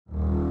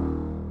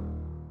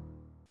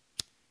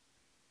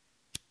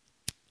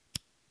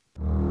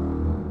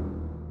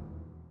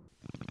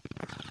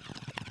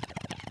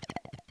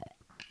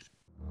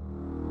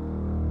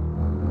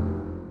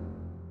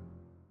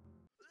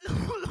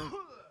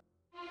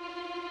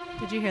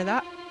Did you hear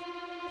that?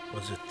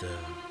 Was it the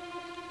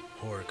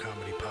horror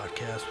comedy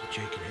podcast with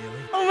Jake and Haley?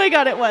 Oh my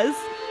god, it was.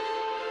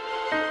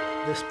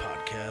 This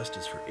podcast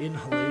is for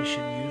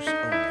inhalation use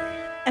only.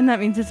 And that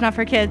means it's not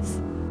for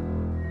kids.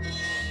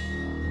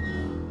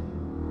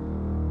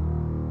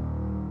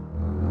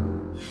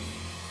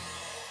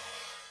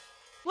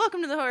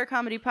 Welcome to the horror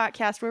comedy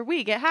podcast where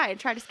we get high and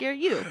try to scare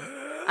you.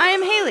 I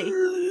am Haley.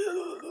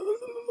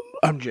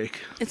 I'm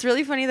Jake. It's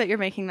really funny that you're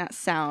making that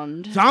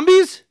sound.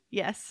 Zombies?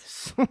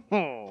 Yes.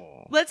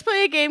 Let's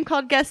play a game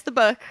called Guess the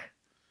Book.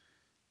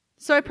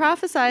 So I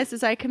prophesized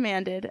as I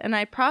commanded, and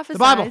I prophesized... The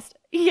Bible.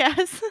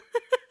 Yes.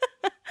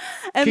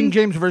 King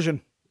James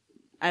Version.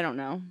 I don't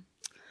know.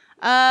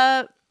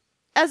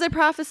 As I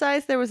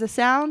prophesized, there was a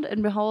sound,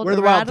 and behold, Where a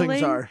the wild rattling,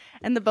 things are.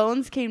 and the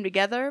bones came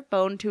together,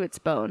 bone to its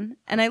bone.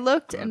 And I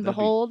looked, and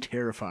behold,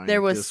 terrifying.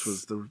 there was... This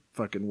was the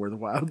fucking where the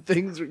wild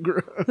things would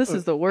grow. This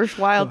is the worst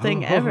wild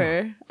thing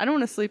ever. I don't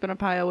want to sleep in a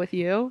pile with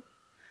you.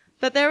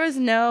 But there was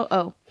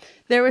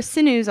there were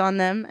sinews on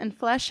them, and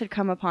flesh had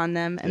come upon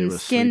them, and the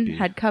skin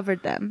had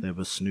covered them. They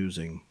was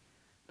snoozing.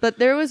 But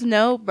there was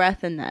no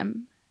breath in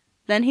them.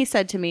 Then he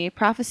said to me,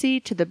 prophecy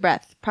to the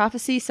breath,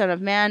 prophecy, son of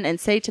man, and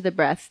say to the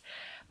breath,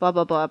 blah,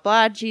 blah, blah,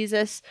 blah,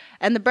 Jesus.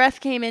 And the breath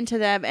came into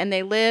them, and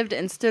they lived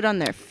and stood on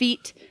their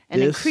feet,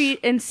 an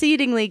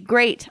exceedingly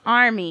great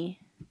army.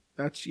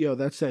 That's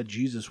that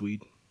Jesus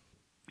weed.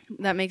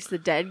 That makes the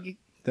dead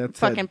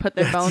Put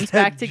their bones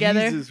back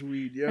together Jesus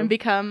weed, and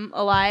become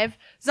alive.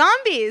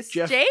 Zombies,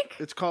 Jake?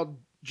 It's called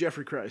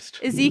Jeffrey Christ.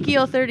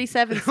 Ezekiel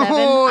 37:7.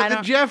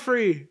 Oh,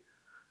 Jeffrey.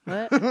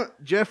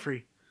 What?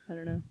 Jeffrey. I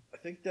don't know. I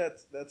think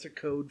that's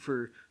code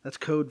for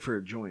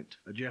a joint,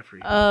 a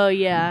Jeffrey. Oh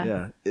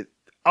yeah. Yeah.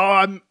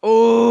 I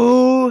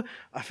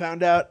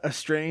found out a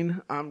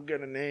strain I'm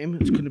gonna name.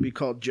 It's gonna be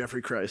called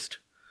Jeffrey Christ.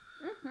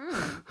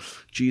 Mm-hmm.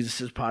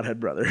 Jesus' pothead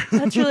brother.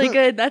 That's really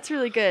good. That's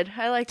really good.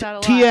 I like that a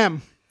lot.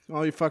 TM.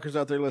 All you fuckers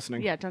out there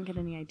listening. Yeah, don't get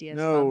any ideas.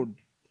 No, Mom.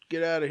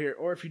 Get out of here.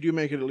 Or if you do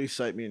make it, at least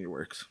cite me in your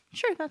works.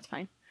 Sure, that's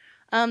fine.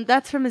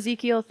 That's from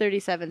Ezekiel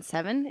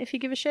 37:7. If you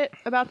give a shit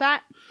about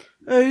that.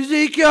 Hey,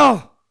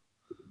 Ezekiel.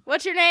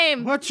 What's your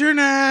name? What's your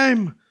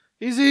name?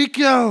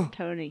 Ezekiel.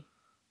 Tony.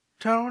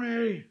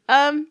 Tony.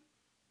 Zombies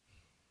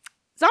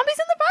in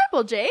the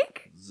Bible,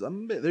 Jake.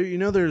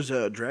 There's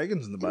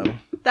dragons in the Bible.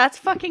 That's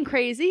fucking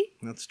crazy.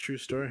 That's a true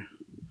story.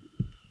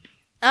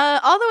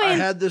 All the way. I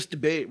had this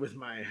debate with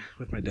my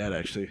dad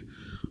actually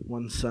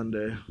one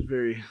Sunday.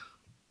 Very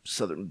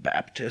Southern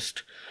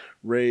Baptist,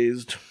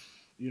 raised,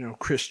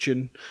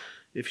 Christian,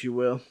 if you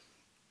will.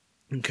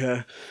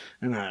 Okay,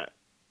 and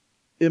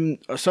in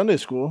a Sunday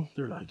school,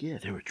 they're like, yeah,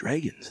 there were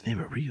dragons and they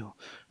were real.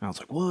 And I was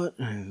like, what?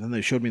 And then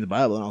they showed me the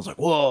Bible, and I was like,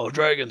 whoa,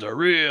 dragons are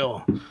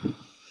real.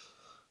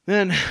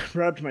 Then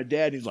brought up to my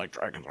dad, and he's like,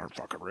 dragons aren't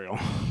fucking real.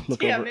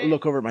 Look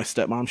over at my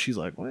stepmom. She's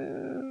like,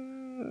 well,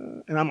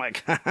 and I'm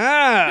like,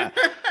 ha,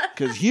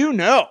 because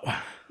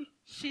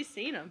she's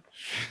seen them.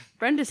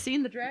 Brenda's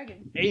seen the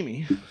dragon.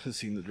 Amy has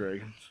seen the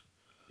dragons,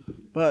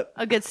 but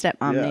a good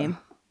stepmom name.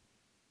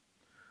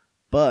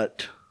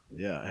 But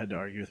yeah, I had to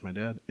argue with my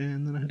dad,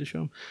 and then I had to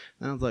show him,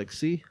 and I was like,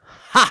 see,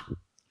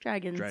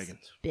 dragons,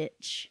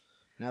 bitch.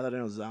 Now that I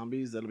know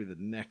zombies, that'll be the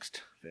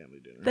next family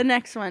dinner. The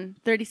next one,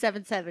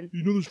 37:7.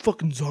 There's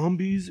fucking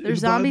zombies. There's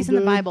zombies in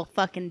the Bible,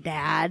 fucking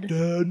dad.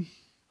 Dad.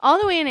 All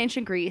the way in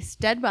ancient Greece,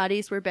 dead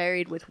bodies were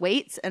buried with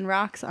weights and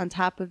rocks on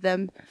top of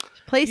them.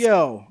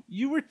 Yo,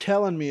 you were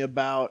telling me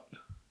about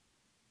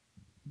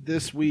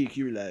this week.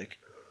 You were like,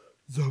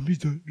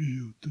 zombies aren't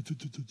real.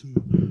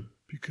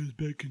 Because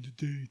back in the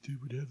day, they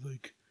would have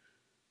like...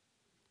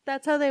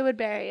 That's how they would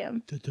bury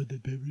him. That's how they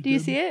buried them. Do you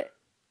see it?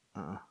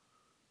 Oh,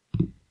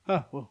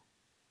 whoa.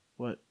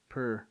 What?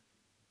 Per...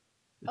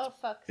 Oh,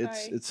 fuck,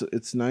 sorry.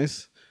 It's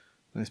nice.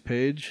 Nice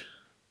page.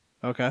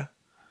 Okay.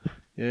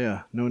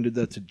 Yeah, no one did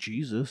that to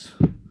Jesus.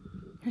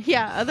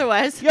 Yeah,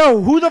 otherwise.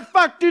 Yo, who the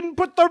fuck didn't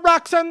put the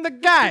rocks on the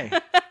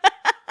guy?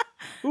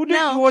 Who did?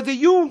 No. Was it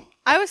you?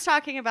 I was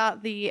talking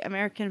about the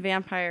American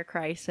Vampire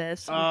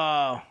Crisis.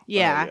 Oh.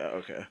 Yeah.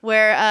 Okay.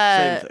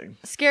 Where Same thing.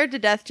 Scared to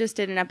Death just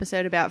did an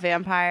episode about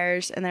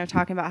vampires, and they were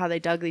talking about how they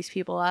dug these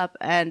people up,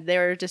 and they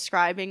were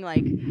describing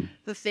like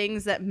the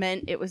things that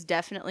meant it was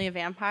definitely a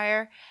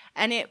vampire,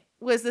 and it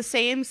was the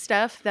same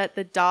stuff that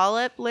the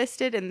Dollop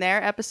listed in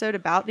their episode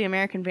about the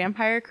American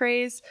vampire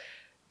craze,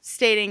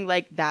 stating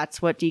like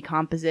that's what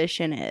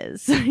decomposition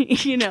is,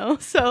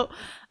 So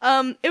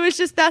it was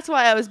just, that's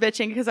why I was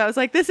bitching, because I was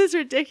like, this is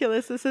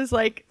ridiculous. This is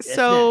like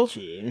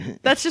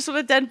that's just what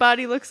a dead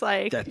body looks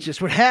like. That's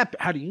just what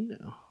happened. How do you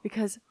know?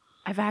 Because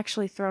I've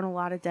actually thrown a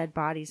lot of dead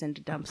bodies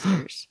into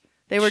dumpsters.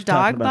 They were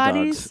dog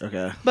bodies. Dogs.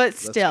 Okay, but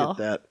still, let's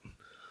get that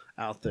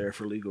out there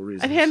for legal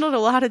reasons. I've handled a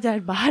lot of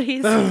dead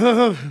bodies.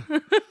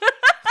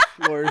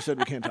 Lawyer said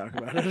we can't talk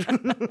about it.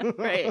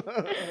 Right.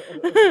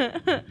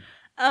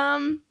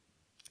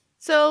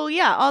 So,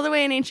 yeah, all the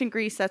way in ancient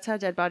Greece, that's how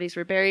dead bodies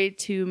were buried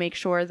to make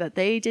sure that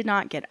they did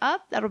not get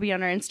up. That'll be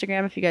on our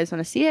Instagram if you guys want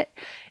to see it.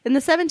 In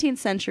the 17th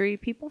century,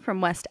 people from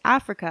West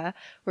Africa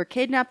were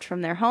kidnapped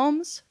from their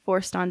homes,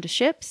 forced onto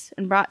ships,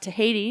 and brought to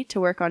Haiti to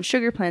work on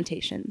sugar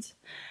plantations.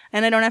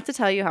 And I don't have to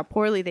tell you how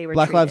poorly they were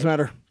treated. Black Lives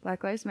Matter.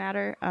 Black Lives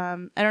Matter.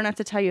 I don't have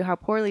to tell you how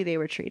poorly they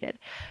were treated.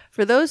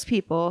 For those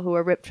people who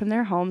were ripped from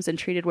their homes and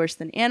treated worse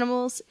than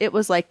animals, it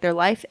was like their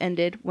life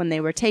ended when they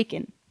were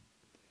taken.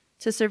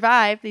 To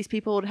survive, these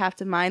people would have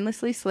to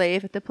mindlessly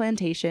slave at the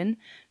plantation,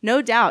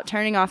 no doubt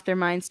turning off their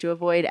minds to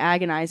avoid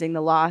agonizing the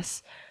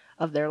loss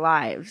of their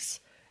lives.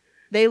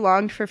 They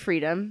longed for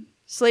freedom.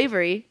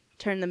 Slavery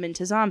turned them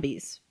into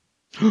zombies.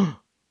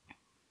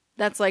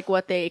 That's like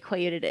what they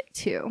equated it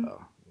to.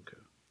 Oh, okay.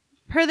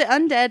 Per the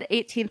Undead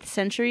 18th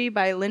Century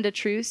by Linda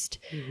Troost,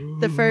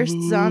 the first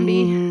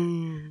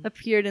zombie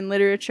appeared in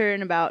literature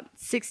in about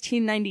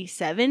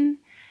 1697.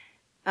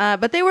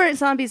 But they weren't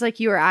zombies like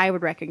you or I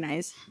would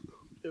recognize.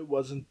 It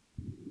wasn't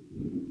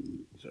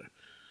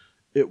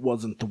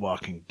The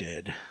Walking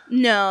Dead.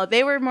 No,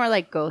 they were more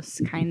like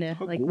ghosts, kind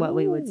of. Like what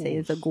we would say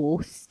is a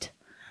ghost.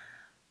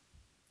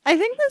 I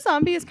think the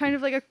zombie is kind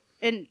of like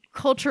a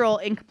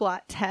cultural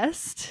inkblot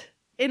test,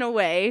 in a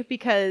way,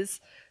 because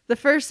the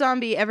first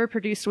zombie ever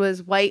produced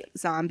was White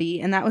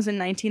Zombie, and that was in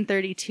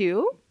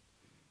 1932.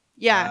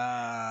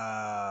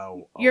 Yeah.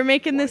 You're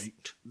making this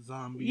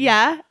zombie.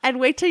 Yeah, and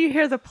wait till you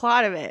hear the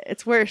plot of it.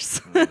 It's worse.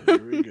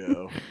 Here we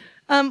go.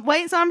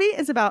 White Zombie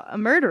is about a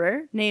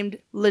murderer named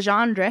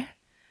Legendre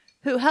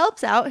who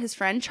helps out his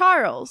friend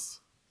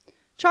Charles.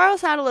 Charles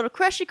had a little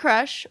crushy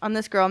crush on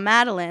this girl,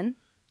 Madeline.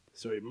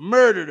 So he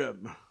murdered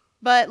him.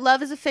 But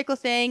love is a fickle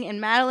thing, and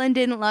Madeline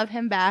didn't love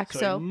him back,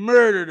 so he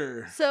murdered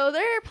her. So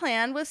their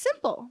plan was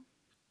simple.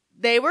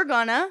 They were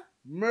gonna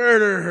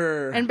murder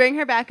her and bring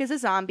her back as a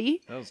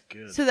zombie. That was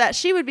good. So that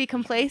she would be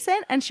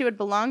complacent and she would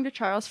belong to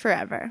Charles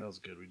forever. That was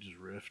good. We just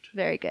riffed.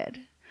 Very good.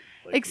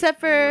 Like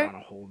Except we were for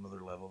on a whole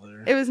nother level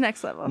there. It was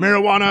next level.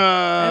 Marijuana.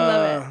 I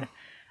love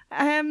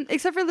it.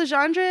 Except for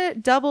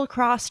Legendre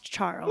double-crossed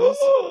Charles.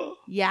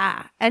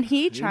 Yeah, and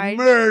he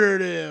murdered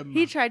him.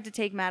 He tried to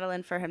take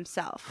Madeline for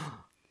himself.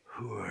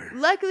 Whore.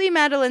 Luckily,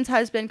 Madeline's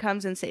husband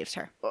comes and saves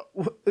her.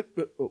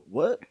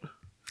 What?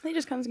 He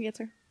just comes and gets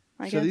her.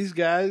 I guess. These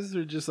guys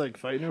are just like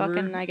fighting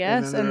over her? I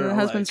guess. And the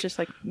husband's just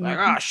like,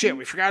 oh shit,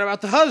 we forgot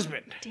about the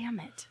husband. Damn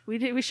it.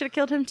 We should have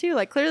killed him too.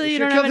 Like, clearly you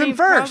don't have any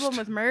problem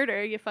with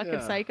murder, you fucking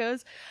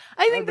psychos.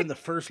 I think been the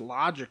first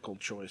logical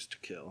choice to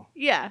kill.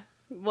 Yeah.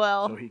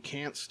 Well. So he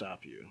can't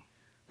stop you.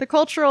 The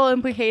cultural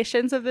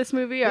implications of this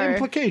movie are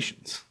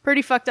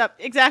pretty fucked up.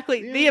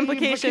 Exactly. The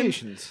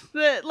implications.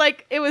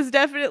 It was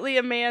definitely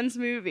a man's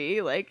movie.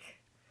 Like,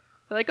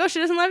 oh, she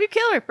doesn't love you,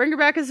 kill her. Bring her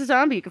back as a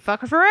zombie. You can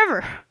fuck her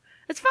forever.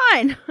 It's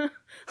fine.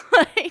 It's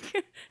fine.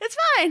 It's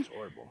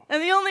horrible.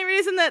 And the only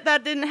reason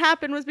that didn't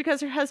happen was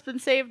because her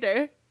husband saved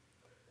her.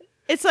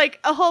 It's like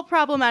a whole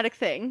problematic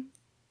thing.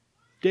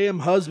 Damn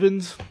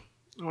husbands.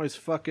 Always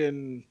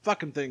fucking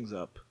things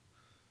up.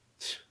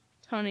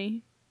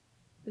 Tony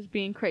is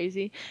being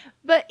crazy.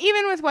 But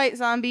even with White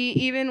Zombie,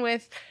 even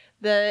with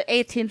the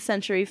 18th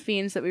century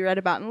fiends that we read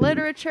about in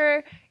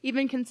literature,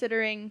 even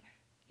considering,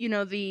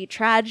 the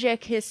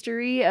tragic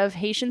history of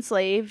Haitian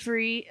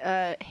slavery,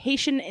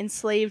 Haitian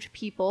enslaved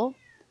people.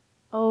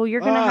 Oh,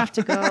 you're going to have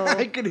to go.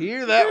 I could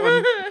hear that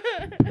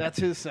one. That's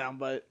his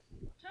soundbite.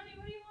 Tony,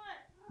 what do you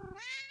want?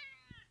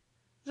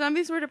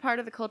 Zombies were a part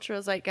of the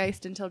cultural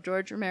zeitgeist until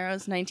George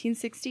Romero's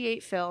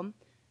 1968 film,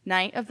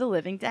 Night of the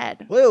Living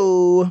Dead.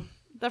 Whoa.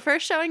 The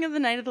first showing of the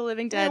Night of the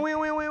Living Dead. Hit me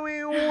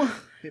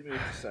with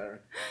the siren.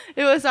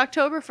 It was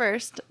October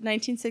 1st,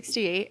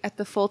 1968, at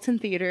the Fulton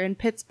Theater in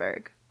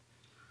Pittsburgh.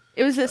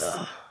 It was this...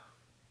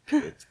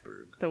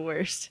 Pittsburgh. The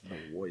worst.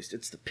 The worst.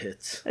 It's the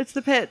pits. It's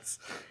the pits.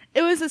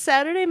 It was a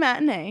Saturday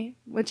matinee,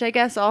 which I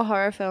guess all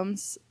horror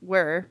films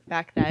were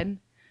back then.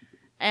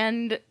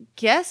 And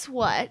guess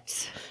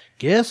what?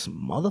 Guess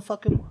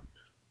motherfucking what?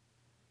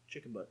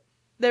 Chicken butt.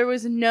 There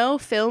was no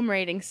film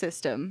rating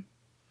system.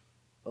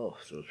 Oh,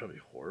 so it was probably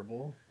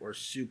horrible? Or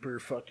super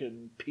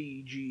fucking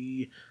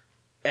PG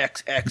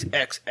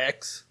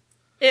XXXX?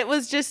 It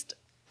was just...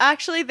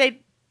 Actually,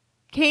 they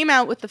came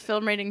out with the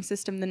film rating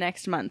system the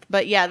next month.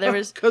 But yeah, there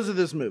was... Because of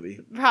this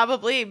movie.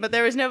 Probably. But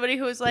there was nobody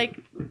who was like,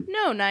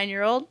 no,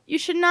 9-year-old, you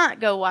should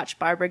not go watch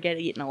Barbara get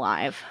eaten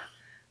alive.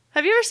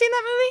 Have you ever seen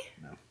that movie?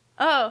 No.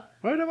 Oh.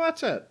 Why would I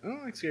watch that? I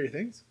don't like scary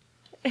things.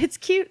 It's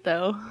cute,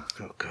 though.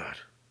 Oh, God.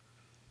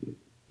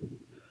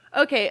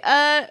 Okay,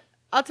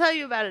 I'll tell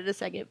you about it in a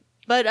second.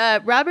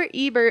 But Robert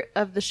Ebert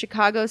of the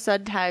Chicago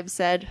Sun-Times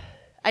said,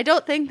 I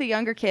don't think the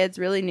younger kids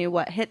really knew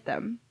what hit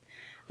them.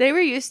 They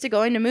were used to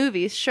going to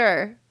movies,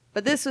 sure,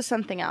 but this was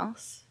something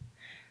else.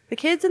 The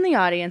kids in the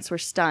audience were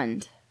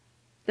stunned.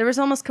 There was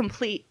almost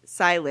complete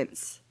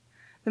silence.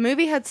 The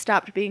movie had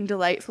stopped being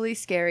delightfully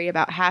scary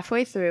about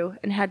halfway through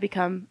and had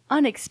become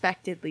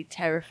unexpectedly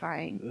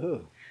terrifying.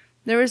 Ugh.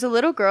 There was a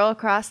little girl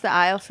across the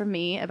aisle from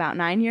me, about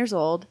 9 years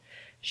old.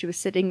 She was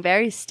sitting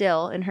very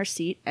still in her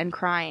seat and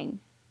crying.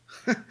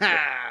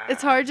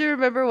 It's hard to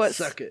remember what...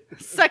 Suck it.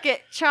 Suck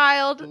it,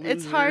 child. Loser.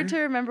 It's hard to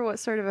remember what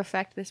sort of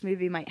effect this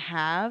movie might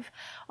have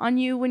on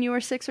you when you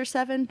were 6 or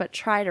 7, but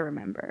try to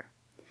remember.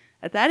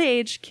 At that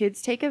age,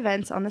 kids take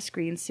events on the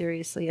screen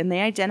seriously, and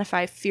they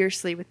identify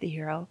fiercely with the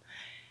hero.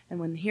 And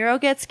when the hero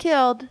gets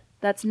killed,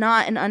 that's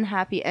not an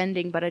unhappy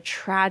ending, but a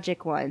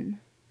tragic one.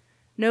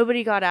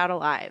 Nobody got out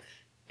alive.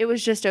 It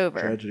was just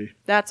over. Tragedy.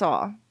 That's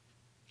all.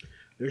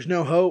 There's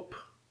no hope.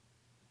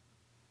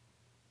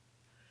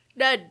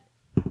 None.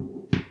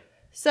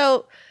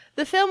 So,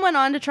 the film went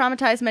on to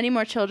traumatize many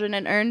more children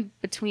and earned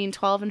between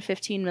 12 and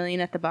 15 million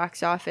at the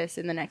box office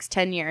in the next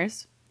 10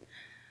 years.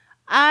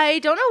 I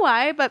don't know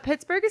why, but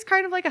Pittsburgh is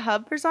kind of like a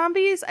hub for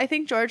zombies. I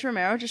think George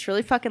Romero just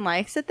really fucking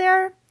likes it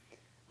there.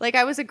 Like,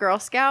 I was a Girl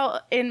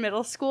Scout in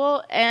middle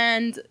school,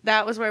 and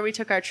that was where we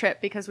took our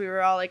trip because we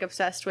were all, like,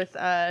 obsessed with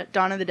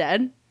Dawn of the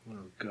Dead.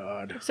 Oh,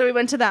 God. So we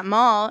went to that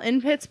mall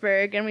in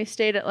Pittsburgh, and we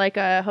stayed at, like,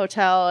 a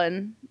hotel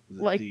and, Was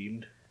it like...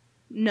 themed?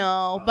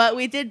 No, but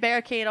we did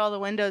barricade all the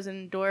windows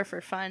and door for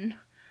fun.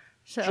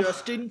 So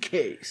Just in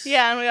case.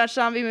 yeah, and we watched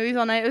zombie movies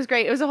all night. It was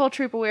great. It was a whole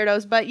troop of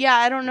weirdos. But yeah,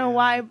 I don't know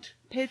why What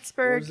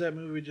Pittsburgh... was that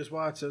movie we just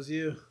watched? That was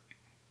you.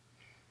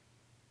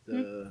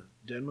 The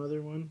Den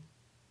Mother one?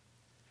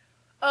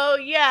 Oh,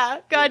 yeah.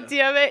 God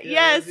damn it.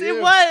 Yeah, yes, it was it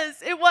you.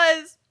 was. It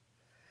was.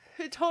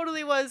 It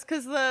totally was,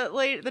 because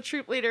the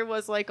troop leader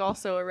was, like,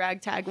 also a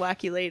ragtag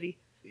wacky lady.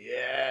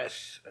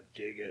 Yes. I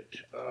dig it.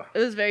 Ugh. It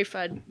was very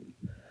fun.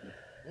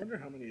 I wonder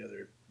how many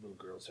other little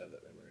girls have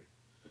that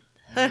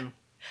memory.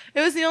 It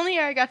was the only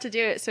year I got to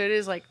do it, so it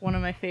is, like, one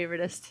of my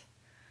favoriteest,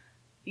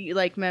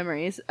 like,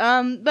 memories.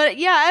 But,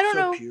 yeah, I don't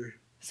know. Pure.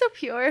 So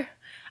pure.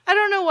 I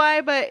don't know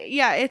why, but,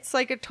 yeah, it's,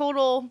 like, a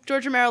total...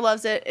 George Romero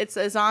loves it. It's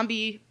a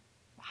zombie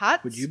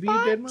hot Would you be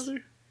spot? a dead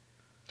mother?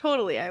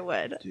 Totally, I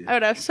would. Dude. I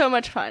would have so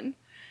much fun.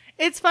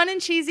 It's fun and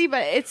cheesy,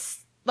 but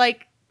it's,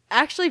 like,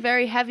 actually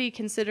very heavy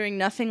considering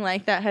nothing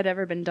like that had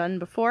ever been done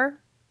before.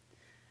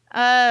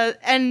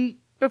 And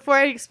before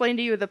I explain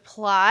to you the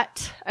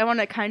plot, I want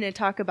to kind of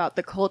talk about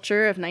the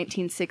culture of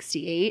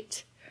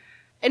 1968.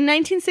 In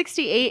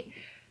 1968,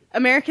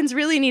 Americans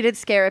really needed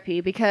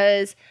Scarapy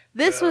because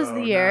this was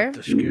the year...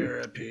 Not the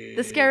Scarapy.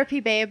 The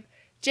Scarapy babe.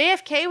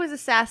 JFK was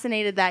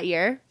assassinated that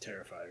year.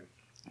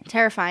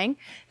 Terrifying.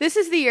 This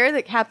is the year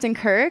that Captain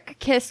Kirk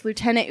kissed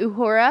Lieutenant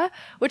Uhura,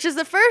 which is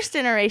the first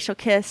interracial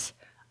kiss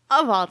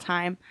of all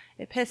time.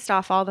 It pissed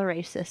off all the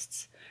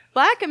racists.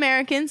 Black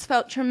Americans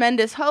felt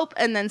tremendous hope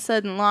and then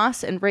sudden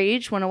loss and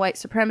rage when a white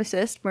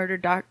supremacist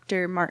murdered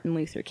Dr. Martin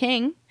Luther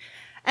King.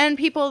 And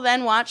people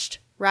then watched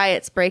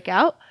riots break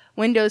out,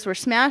 windows were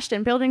smashed,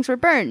 and buildings were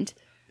burned.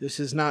 This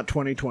is not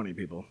 2020,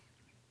 people.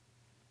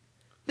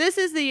 This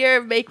is the year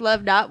of Make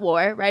Love Not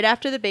War, right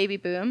after the baby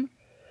boom,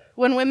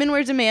 when women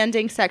were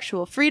demanding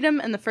sexual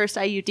freedom and the first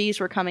IUDs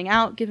were coming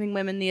out, giving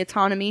women the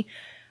autonomy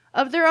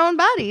of their own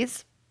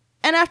bodies.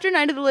 And after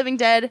Night of the Living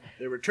Dead...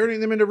 They were turning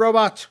them into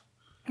robots.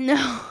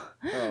 No.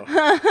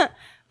 Oh.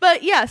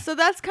 But yeah, so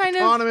that's kind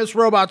of... Autonomous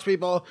robots,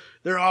 people.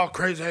 They're all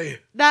crazy.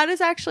 That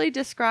is actually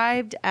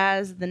described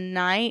as the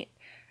night,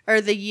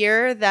 or the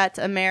year that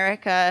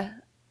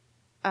America,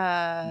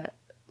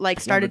 like,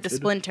 started to Plummeted.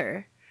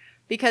 splinter.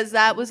 Because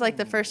that was, like,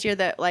 the first year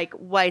that, like,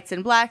 whites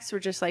and blacks were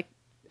just, like,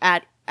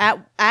 at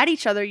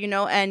each other, you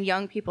know, and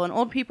young people and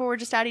old people were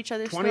just at each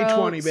other's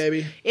 2020, throats.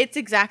 baby. It's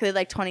exactly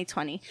like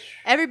 2020.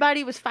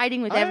 Everybody was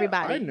fighting with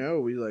everybody. I know.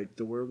 We, like,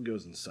 the world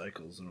goes in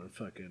cycles and we're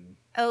fucking...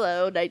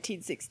 Hello,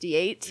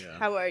 1968. Yeah.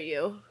 How are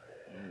you?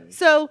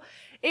 So,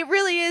 it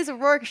really is a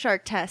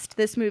Rorschach test,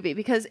 this movie,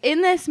 because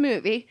in this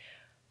movie,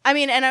 I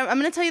mean, and I'm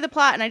going to tell you the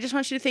plot, and I just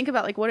want you to think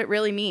about, like, what it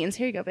really means.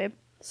 Here you go, babe.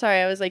 Sorry,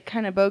 I was, like,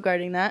 kind of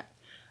bogarting that.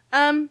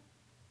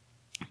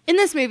 In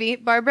this movie,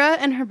 Barbara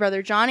and her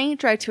brother Johnny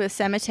drive to a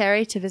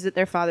cemetery to visit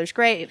their father's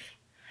grave.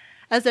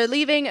 As they're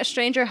leaving, a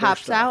stranger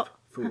hops out.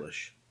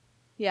 Foolish.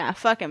 Yeah,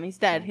 fuck him. He's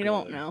dead. He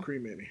won't know.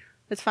 Cremate me.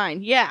 It's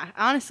fine. Yeah,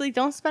 honestly,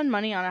 don't spend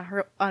money on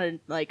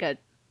a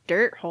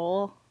dirt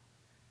hole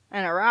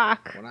and a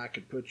rock. When I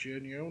could put you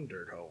in your own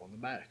dirt hole in the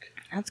back.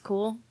 That's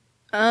cool.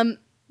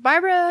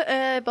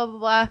 Barbara, blah, blah,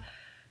 blah.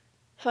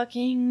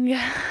 Fucking.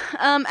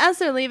 As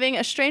they're leaving,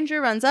 a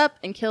stranger runs up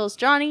and kills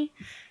Johnny.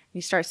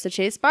 He starts to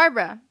chase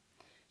Barbara.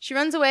 She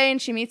runs away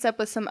and she meets up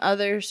with some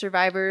other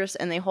survivors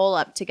and they hole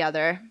up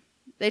together.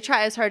 They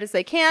try as hard as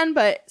they can,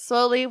 but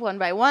slowly, one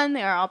by one,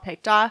 they are all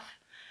picked off.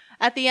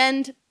 At the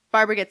end,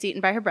 Barbara gets eaten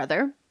by her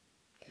brother.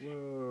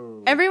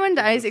 Whoa. Everyone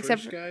dies the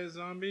except first guy a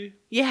zombie?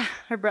 Yeah,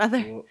 her brother.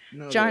 Well,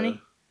 no, Johnny.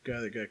 The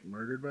guy that got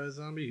murdered by a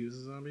zombie, he was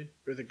a zombie?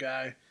 Or the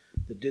guy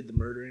that did the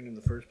murdering in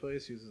the first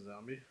place, he was a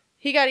zombie?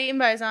 He got eaten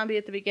by a zombie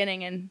at the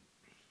beginning and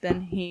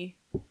then he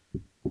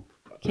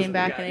came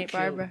back The and guy ate that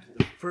killed Barbara.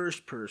 The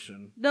first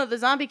person. No, the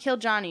zombie killed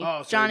Johnny.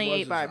 Oh, so Johnny he was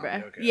ate a Barbara.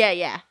 zombie, okay.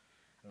 Yeah.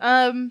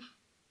 Okay.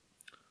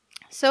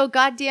 So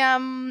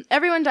goddamn,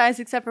 everyone dies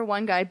except for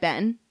one guy,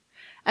 Ben.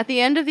 At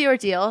the end of the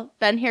ordeal,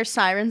 Ben hears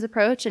sirens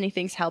approach and he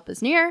thinks help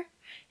is near.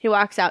 He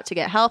walks out to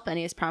get help and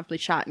he is promptly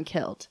shot and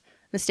killed,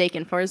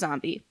 mistaken for a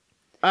zombie.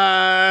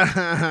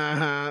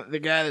 The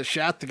guy that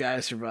shot the guy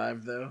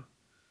survived, though.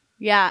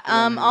 Yeah.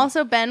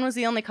 Also, Ben was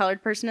the only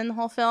colored person in the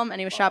whole film, and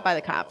he was shot by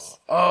the cops.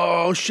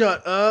 Oh,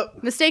 shut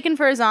up. Mistaken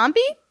for a zombie?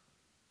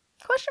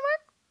 Question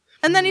mark?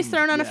 And then he's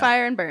thrown on a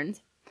fire and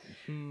burned.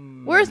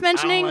 Worth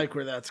mentioning, I don't like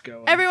where that's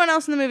going. everyone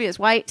else in the movie is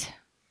white.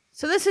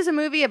 So this is a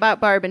movie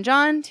about Barb and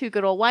John, two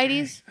good old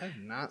whiteys. I have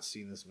not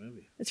seen this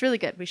movie. It's really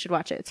good. We should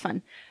watch it. It's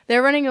fun.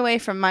 They're running away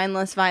from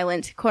mindless,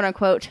 violent,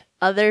 quote-unquote,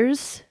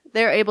 others.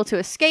 They're able to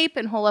escape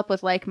and hole up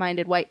with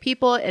like-minded white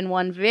people and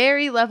one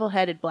very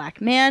level-headed black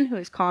man who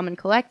is calm and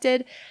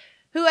collected,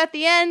 who at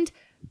the end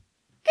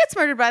gets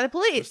murdered by the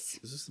police.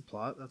 Is this the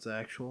plot? That's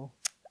actual?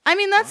 I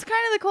mean, that's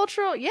kind of the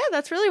cultural... Yeah,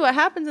 that's really what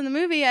happens in the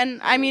movie. And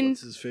I mean...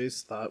 What's his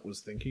face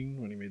was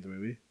thinking when he made the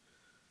movie?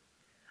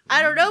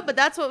 I don't know, but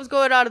that's what was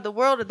going on in the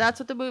world, and that's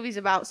what the movie's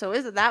about. So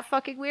isn't that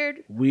fucking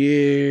weird?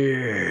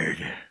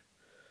 Weird.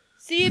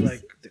 Seems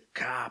like the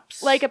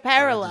cops. like a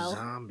parallel. The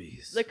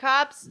zombies. The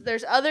cops,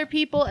 there's other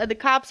people, and the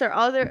cops are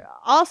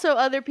also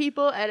other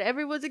people, and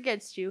everyone's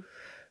against you.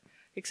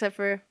 Except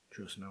for...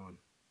 Trust no one.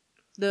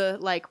 The,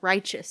 like,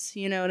 righteous.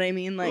 You know what I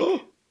mean?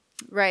 Like,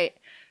 right.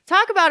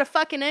 Talk about a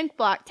fucking ink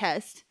block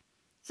test.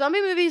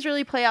 Zombie movies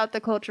really play out the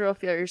cultural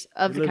fears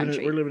of the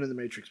country. We're living in the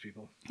Matrix,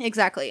 people.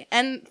 Exactly.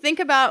 And think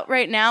about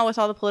right now with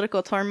all the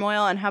political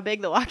turmoil and how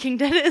big The Walking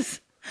Dead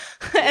is.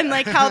 And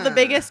like how the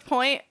biggest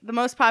point, the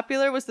most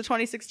popular was the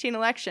 2016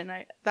 election.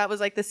 That was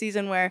like the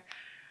season where,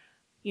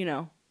 you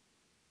know,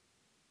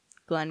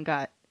 Glenn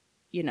got,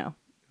 you know.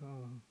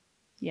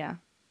 Yeah.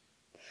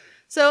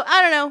 So,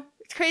 I don't know.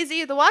 It's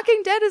crazy. The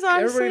Walking Dead is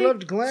honestly everybody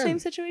loved Glenn. Same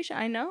situation.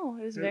 I know.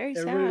 It was very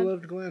sad. Everybody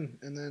loved Glenn.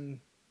 And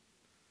then...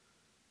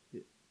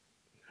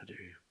 How dare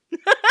you?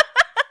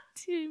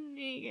 Too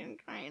Negan,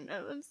 kind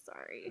of. I'm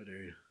sorry. How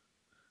dare you?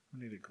 I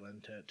need a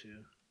Glenn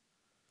tattoo.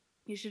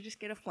 You should just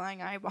get a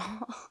flying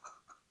eyeball.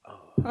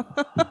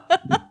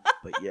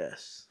 But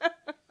yes.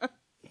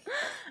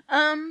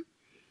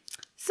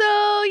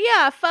 So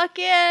yeah,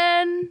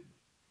 fucking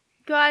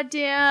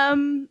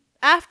goddamn.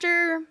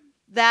 After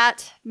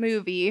that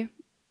movie,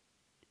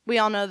 we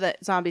all know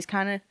that zombies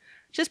kind of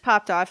just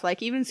popped off.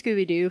 Like even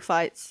Scooby-Doo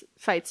fights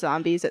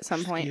zombies at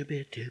some point.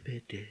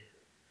 Scooby-Doo.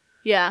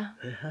 Yeah.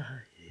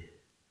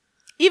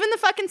 Even the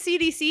fucking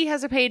CDC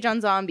has a page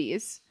on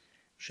zombies.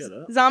 Shut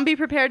up. Zombie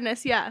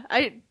preparedness. Yeah.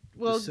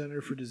 The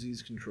Center for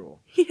Disease Control.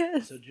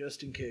 Yes. So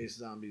just in case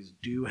zombies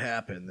do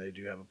happen, they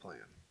do have a plan.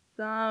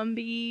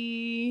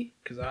 Zombie.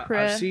 Because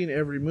I've seen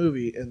every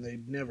movie and they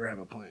never have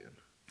a plan.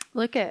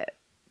 Look at.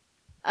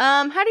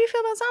 How do you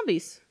feel about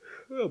zombies?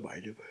 I don't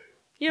mind them.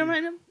 You don't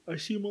mind them? I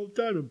see them all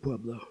the time in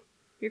Pueblo.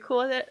 You're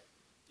cool with it?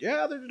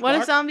 Yeah, they're just What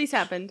if zombies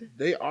happened?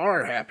 They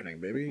are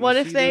happening, baby. What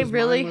if they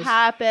really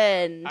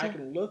happened? I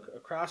can look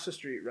across the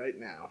street right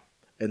now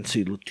and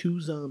see two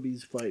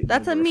zombies fighting.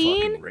 That's a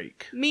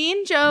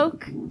mean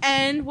joke.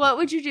 And what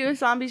would you do if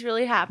zombies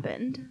really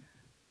happened?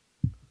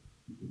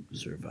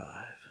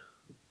 Survive.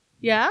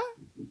 Yeah?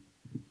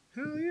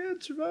 Hell yeah,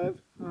 I'd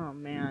survive. Oh,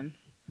 man.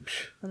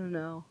 I don't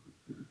know.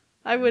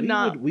 I would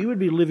not. We would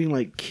be living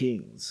like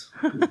kings.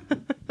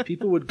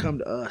 People would come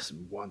to us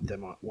and want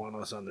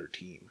us on their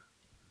team.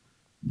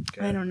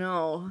 Okay. I don't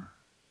know.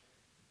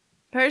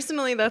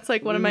 Personally, that's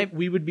like one of my...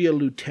 We would be a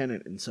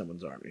lieutenant in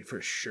someone's army, for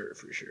sure.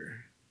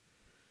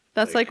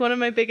 That's like one of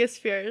my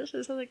biggest fears,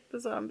 is like the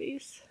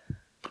zombies.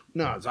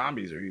 No,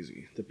 zombies are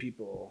easy. The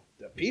people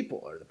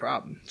are the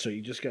problem. So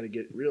you just got to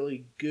get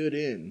really good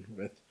in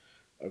with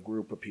a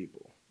group of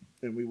people.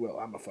 And we will.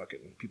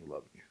 People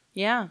love me.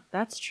 Yeah,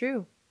 that's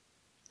true.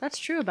 That's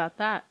true about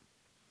that.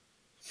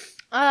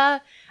 I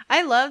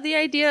love the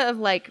idea of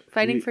like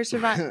fighting for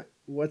survival.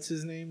 What's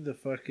his name?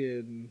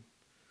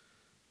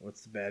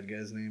 What's the bad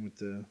guy's name with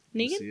the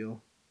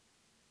seal?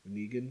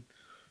 Negan.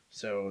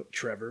 So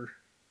Trevor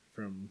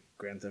from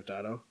Grand Theft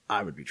Auto.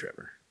 I would be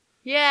Trevor.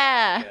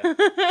 Yeah.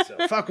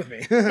 So fuck with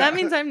me. That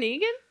means I'm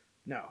Negan?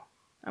 No.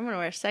 I'm going to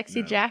wear a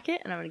sexy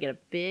jacket and I'm going to get a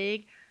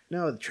big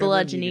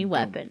bludgeoning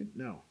weapon.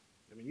 No.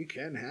 I mean, you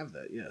can have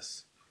that,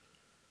 yes.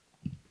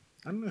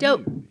 I don't know.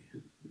 Dope.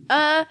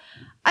 I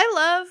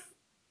love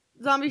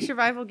zombie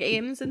survival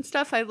games and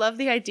stuff. I love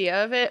the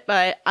idea of it,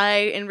 but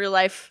in real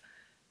life,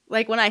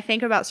 like when I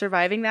think about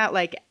surviving that,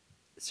 like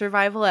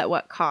survival at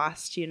what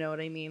cost? You know what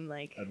I mean?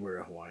 Like I'd wear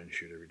a Hawaiian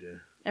shirt every day.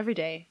 Every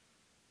day.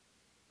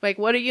 Like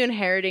what are you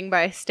inheriting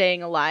by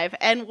staying alive?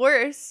 And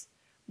worse,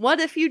 what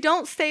if you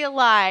don't stay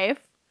alive?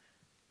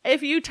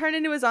 If you turn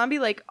into a zombie,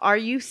 like are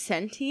you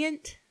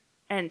sentient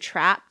and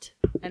trapped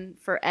and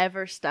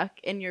forever stuck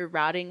in your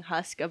rotting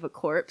husk of a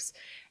corpse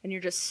and you're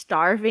just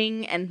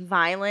starving and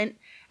violent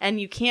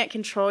and you can't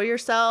control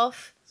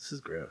yourself? This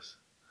is gross.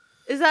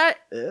 Is that...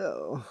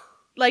 Ew.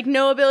 Like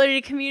no ability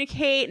to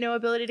communicate, no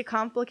ability to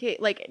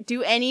complicate, like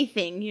do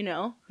anything, you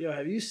know? Yo,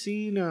 have you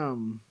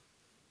seen...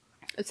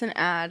 It's an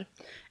ad.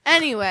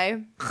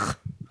 Anyway.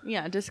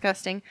 Yeah,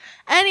 disgusting.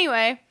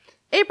 Anyway,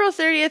 April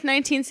 30th,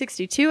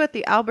 1962 at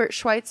the Albert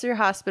Schweitzer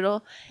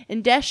Hospital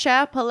in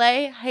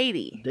Deschapelles,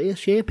 Haiti.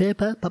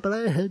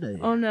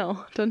 Oh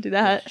no, don't do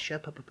that.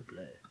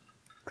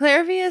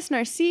 Clairvius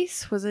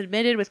Narcisse was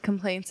admitted with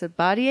complaints of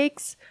body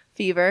aches,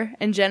 fever,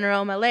 and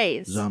general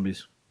malaise.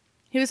 Zombies.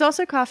 He was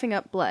also coughing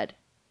up blood.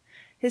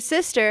 His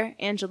sister,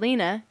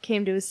 Angelina,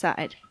 came to his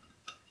side.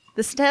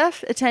 The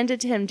staff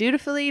attended to him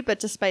dutifully, but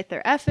despite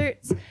their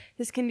efforts,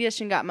 his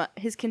condition got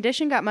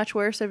much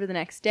worse over the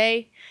next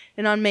day,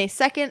 and on May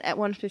 2nd at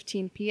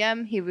 1:15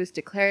 p.m., he was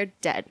declared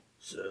dead.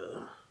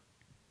 So,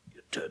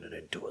 you're turning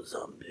into a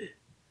zombie.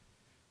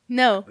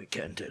 No. We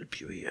can't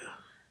help you here.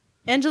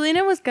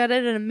 Angelina was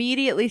gutted and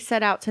immediately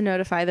set out to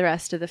notify the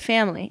rest of the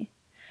family.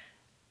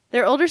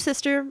 Their older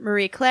sister,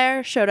 Marie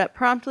Claire, showed up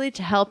promptly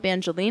to help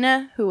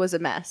Angelina, who was a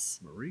mess.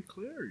 Marie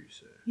Claire, you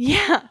say?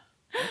 Yeah.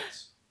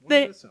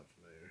 Why does that sound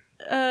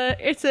familiar?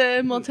 It's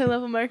a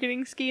multi-level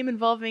marketing scheme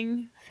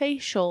involving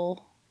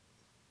facial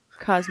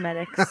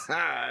cosmetics.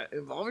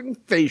 Involving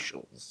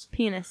facials.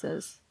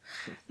 Penises.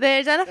 They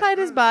identified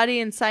his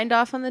body and signed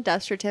off on the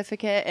death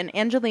certificate, and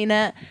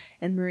Angelina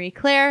and Marie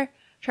Claire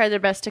tried their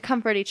best to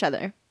comfort each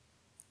other.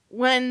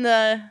 When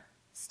the...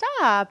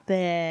 Stop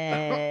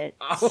it.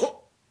 Oh.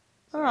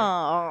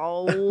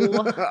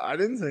 I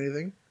didn't say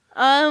anything.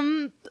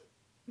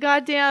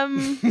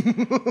 Goddamn.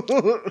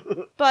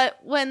 But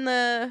when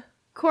the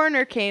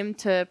coroner came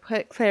to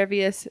put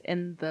Clairvius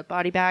in the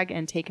body bag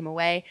and take him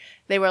away,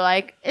 they were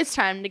like, it's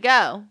time to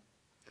go.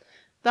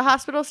 The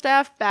hospital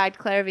staff bagged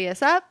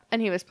Clairvius up,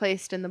 and he was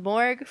placed in the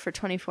morgue for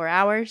 24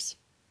 hours.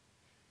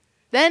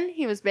 Then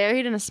he was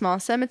buried in a small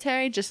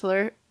cemetery just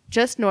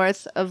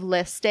north of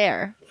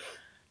Leicester,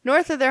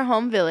 north of their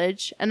home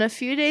village, and a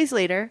few days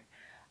later,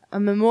 a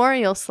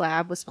memorial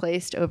slab was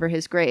placed over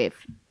his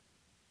grave.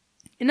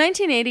 In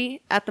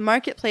 1980, at the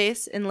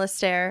marketplace in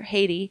Leicester,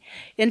 Haiti,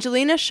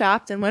 Angelina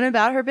shopped and went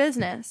about her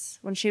business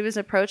when she was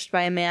approached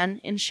by a man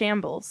in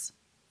shambles.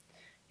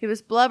 He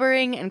was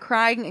blubbering and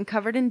crying and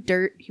covered in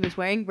dirt. He was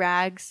wearing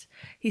rags.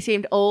 He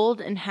seemed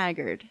old and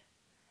haggard.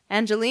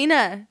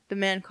 Angelina, the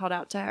man called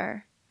out to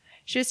her.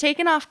 She was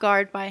taken off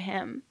guard by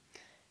him.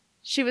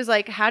 She was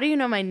like, how do you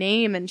know my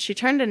name? And she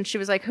turned and she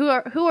was like, who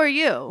are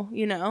you?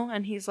 You know?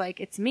 And he's like,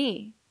 it's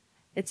me.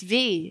 It's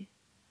V.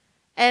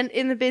 And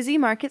in the busy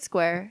market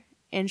square,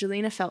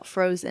 Angelina felt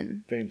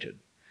frozen. Fainted.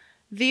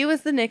 V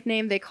was the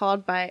nickname they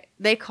called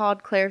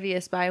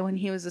Clairvius by when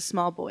he was a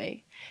small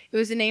boy. It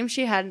was a name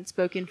she hadn't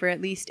spoken for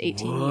at least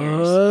 18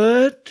 years.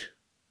 What?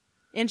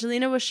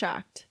 Angelina was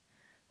shocked.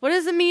 What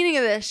is the meaning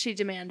of this? She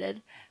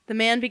demanded. The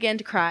man began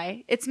to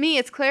cry. It's me,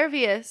 it's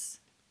Clairvius.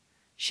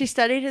 She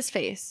studied his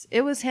face.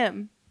 It was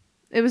him.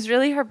 It was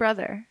really her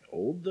brother.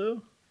 Old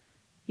though?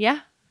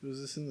 Yeah.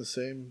 Was this in the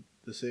same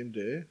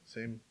day?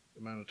 Same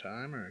amount of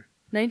time or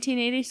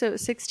 1980, so it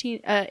was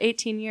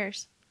 18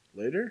 years.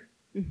 later?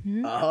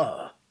 Mm-hmm.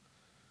 Ah.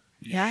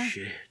 Yeah.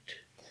 Shit.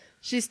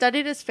 She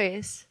studied his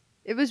face.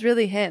 It was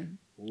really him.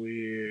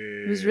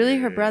 Weird. It was really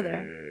her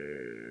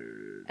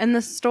brother. And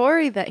the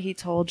story that he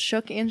told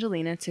shook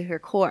Angelina to her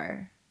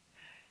core.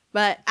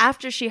 But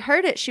after she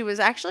heard it, she was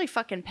actually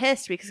fucking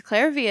pissed because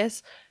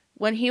Clairvius,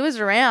 when he was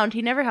around,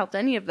 he never helped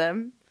any of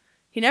them.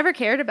 He never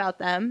cared about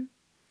them.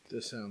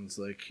 This sounds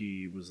like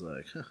he was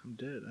like, I'm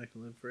dead. I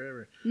can live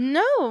forever.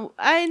 No.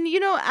 And,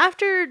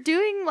 after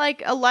doing,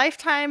 a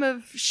lifetime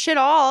of shit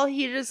all,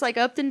 he just,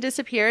 upped and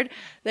disappeared.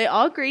 They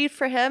all grieved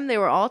for him. They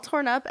were all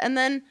torn up. And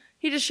then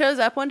he just shows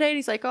up one day and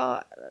he's like,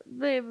 oh,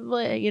 blah,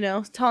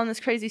 blah, telling this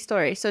crazy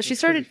story. So she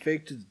started... He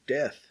faked his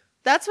death.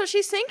 That's what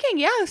she's thinking,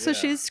 yeah. So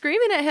she's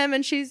screaming at him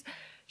and she's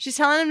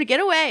telling him to get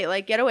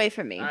away. Get away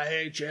from me. I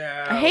hate you.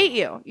 I hate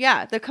you.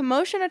 Yeah. The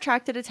commotion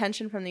attracted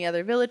attention from the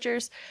other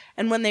villagers,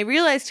 and when they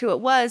realized who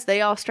it was,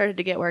 they all started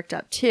to get worked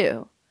up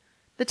too.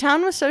 The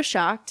town was so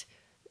shocked,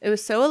 it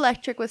was so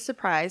electric with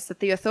surprise, that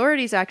the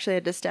authorities actually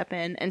had to step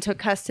in and took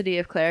custody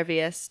of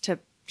Clairvius to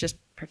just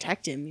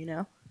protect him,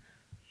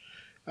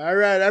 All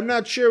right, I'm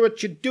not sure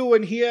what you're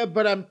doing here,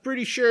 but I'm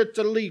pretty sure it's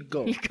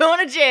illegal. You're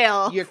going to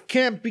jail. You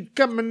can't be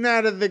coming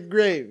out of the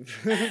grave.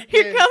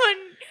 You're going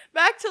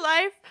back to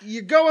life.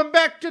 You're going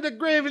back to the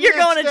grave. And you're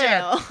going to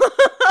jail.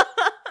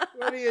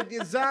 What are you,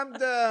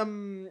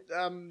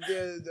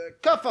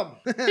 cuff him.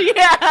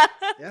 Yeah.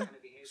 Yeah.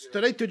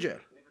 Straight to jail.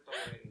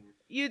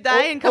 You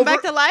die and come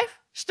back to life?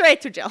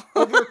 Straight to jail.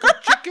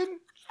 Overcooked chicken?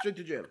 Straight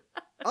to jail.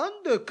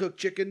 Undercooked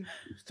chicken?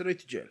 Straight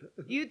to jail.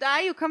 You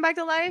die, you come back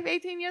to life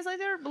 18 years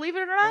later, believe it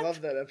or not? I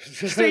love that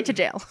episode. Straight to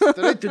jail.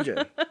 Straight to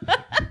jail.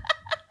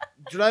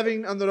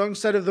 Driving on the wrong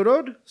side of the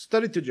road?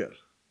 Straight to jail.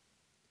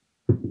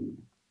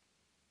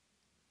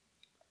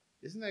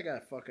 Isn't that guy a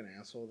fucking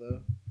asshole,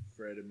 though?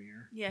 Fred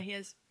Amir? Yeah, he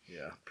is.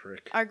 Yeah,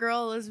 prick. Our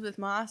girl, Elizabeth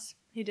Moss,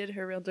 he did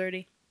her real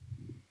dirty.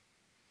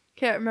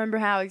 Can't remember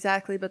how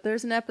exactly, but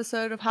there's an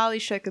episode of Holly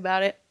Shook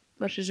about it,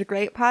 which is a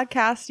great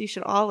podcast you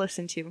should all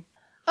listen to.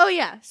 Oh,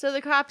 yeah. So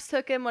the cops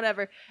took him,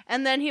 whatever.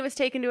 And then he was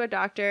taken to a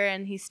doctor,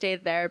 and he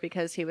stayed there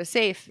because he was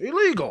safe.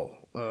 Illegal.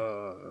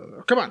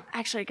 Come on.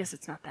 Actually, I guess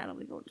it's not that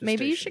illegal. Just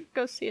Maybe you station. should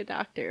go see a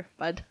doctor,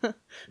 bud.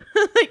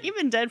 You've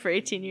been dead for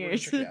 18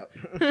 years.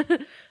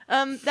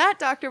 That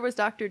doctor was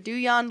Dr.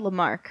 Duyan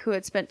Lamarck, who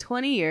had spent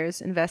 20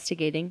 years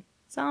investigating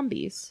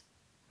zombies.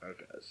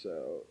 Okay,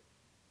 so...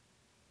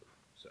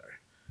 Sorry.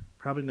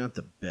 Probably not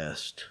the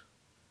best.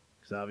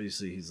 Because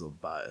obviously he's a little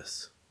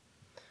biased.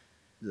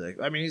 He's like,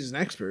 I mean, he's an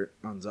expert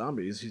on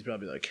zombies. He's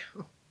probably like,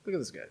 oh, look at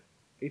this guy.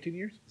 18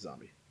 years?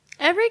 Zombie.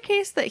 Every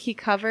case that he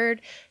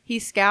covered, he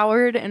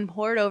scoured and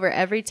pored over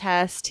every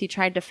test. He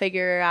tried to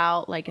figure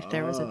out, like, if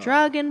there was a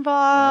drug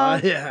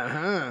involved.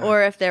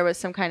 Or if there was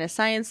some kind of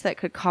science that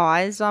could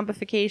cause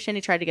zombification.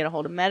 He tried to get a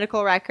hold of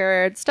medical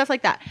records, stuff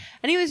like that.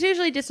 And he was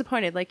usually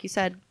disappointed, like you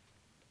said.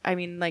 I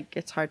mean, like,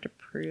 it's hard to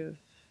prove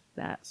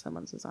that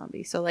someone's a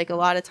zombie. So, like, a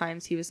lot of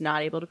times he was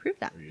not able to prove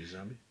that. Are you a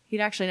zombie? He'd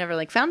actually never,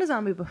 like, found a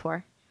zombie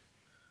before.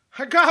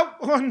 I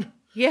got one!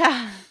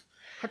 Yeah.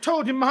 I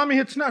told you, Mommy,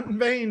 it's not in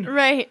vain.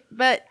 Right.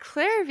 But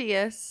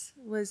Clairvius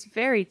was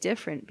very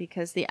different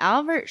because the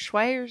Albert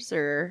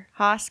Schweitzer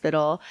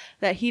hospital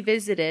that he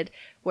visited,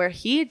 where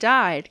he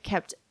died,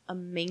 kept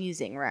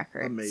amazing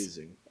records.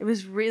 Amazing. It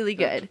was really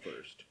good. That's the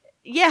first.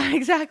 Yeah,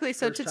 exactly.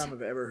 So First time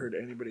I've ever heard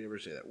anybody ever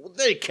say that. Well,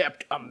 they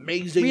kept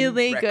amazing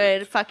really records.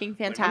 Good, fucking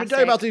fantastic. Like, let me tell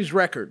you about these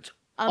records.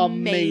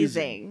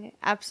 Amazing.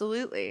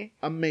 Absolutely.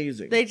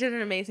 Amazing. They did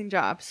an amazing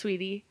job,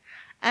 sweetie.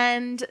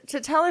 And to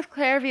tell if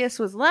Clairvius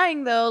was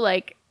lying, though,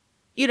 like,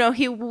 you know,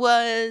 he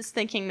was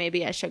thinking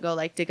maybe I should go,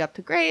 like, dig up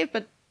the grave.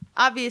 But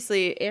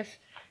obviously, if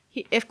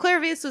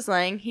Clairvius was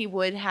lying, he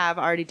would have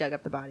already dug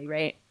up the body,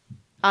 right?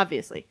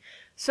 Obviously.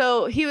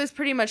 So he was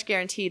pretty much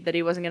guaranteed that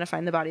he wasn't going to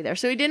find the body there.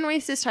 So he didn't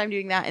waste his time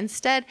doing that.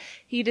 Instead,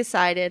 he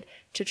decided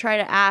to try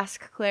to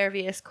ask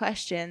Clairvius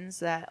questions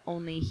that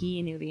only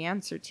he knew the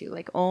answer to.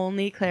 Like,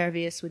 only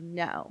Clairvius would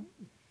know.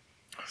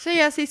 So he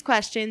asked these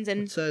questions.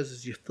 And what size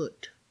is your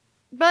foot?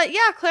 But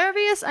yeah,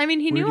 Clairvius, I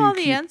mean, he knew all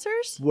the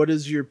answers. What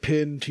is your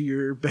PIN to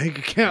your bank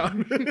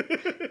account?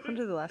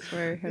 Under the last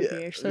word of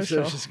your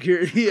social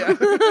security, yeah.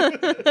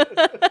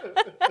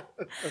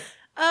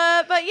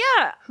 But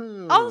yeah,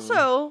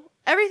 also,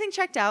 everything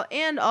checked out,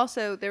 and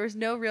also, there was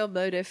no real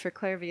motive for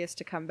Clairvius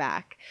to come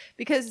back.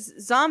 Because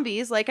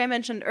zombies, like I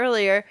mentioned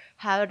earlier,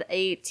 had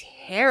a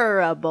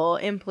terrible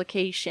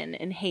implication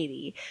in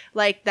Haiti.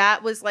 Like,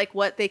 that was like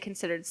what they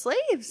considered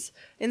slaves,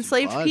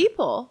 enslaved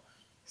people.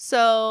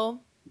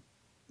 So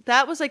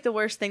that was like the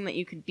worst thing that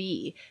you could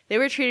be. They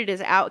were treated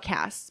as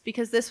outcasts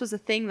because this was a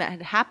thing that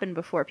had happened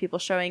before, people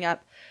showing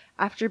up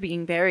after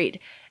being buried.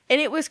 And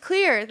it was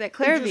clear that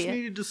Clairvius... They just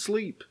needed to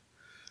sleep.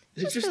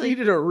 They just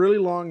needed a really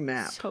long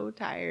nap. So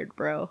tired,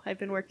 bro. I've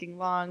been working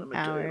long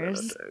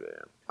hours.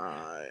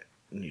 I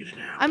need a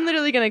nap. I'm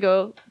literally going to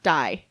go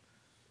die.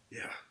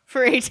 Yeah.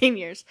 For 18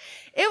 years.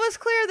 It was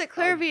clear that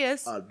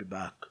Clairvius... I'll be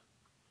back.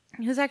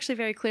 It was actually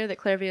very clear that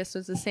Clairvius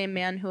was the same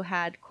man who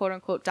had,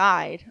 quote-unquote,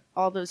 died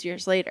all those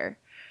years later.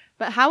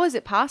 But how is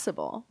it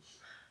possible?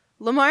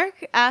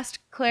 Lamarck asked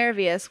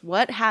Clairvius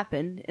what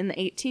happened in the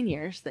 18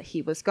 years that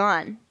he was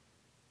gone.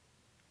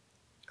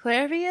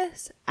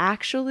 Clairvius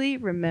actually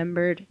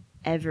remembered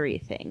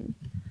everything.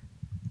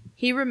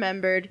 He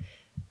remembered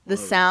the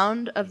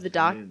sound of the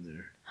dog.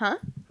 Huh?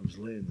 I was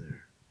laying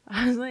there.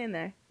 I was laying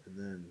there. And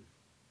then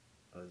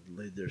I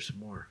laid there some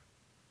more.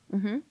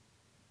 Mm-hmm.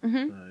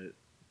 I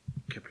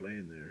kept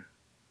laying there.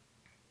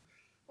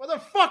 What the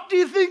fuck do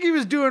you think he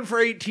was doing for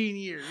 18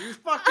 years? He was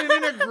fucking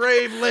in a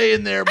grave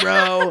laying there,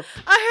 bro.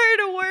 I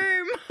heard a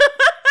worm.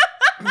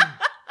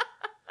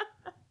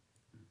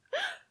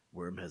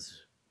 Worm has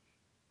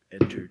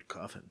entered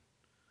coffin.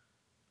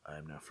 I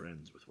am now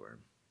friends with Worm.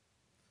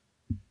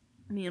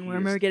 Me and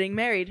Worm are getting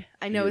married.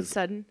 I know it's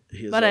sudden,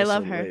 but I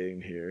love her.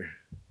 Laying here.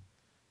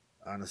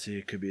 Honestly,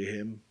 it could be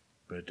him,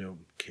 but I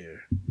don't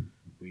care.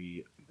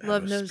 We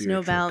love knows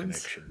no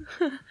bounds.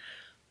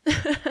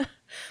 Connection.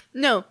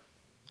 No.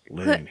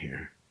 Laying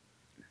here.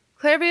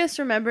 Clairvius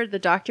remembered the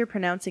doctor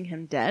pronouncing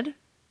him dead.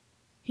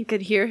 He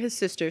could hear his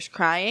sisters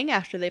crying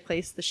after they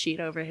placed the sheet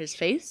over his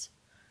face.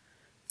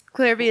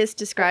 Clairvius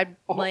described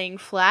laying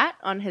flat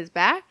on his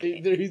back.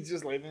 He's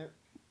just laying there.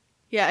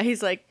 Yeah,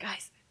 he's like,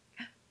 guys.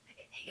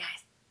 Hey,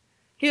 guys.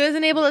 He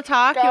wasn't able to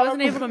talk. He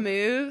wasn't able to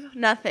move.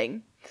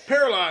 Nothing.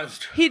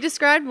 Paralyzed. He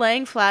described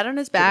laying flat on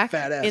his back.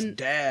 Fat ass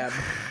dab.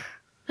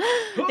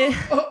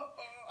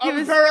 He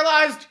was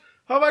paralyzed.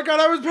 Oh my god,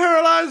 I was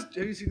paralyzed.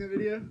 Have you seen that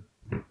video?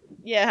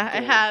 Yeah,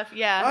 I have.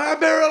 Yeah. I'm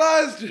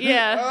paralyzed.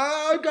 Yeah.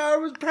 Oh god, I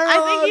was paralyzed.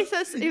 I think he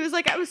says he was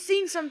like, I was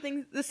seeing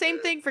something, the same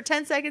thing for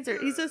 10 seconds, or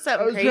he says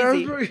something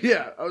crazy.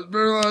 I was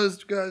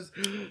paralyzed, guys.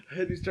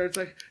 And he starts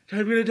like,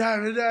 I'm gonna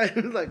die. I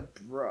was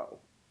like, bro.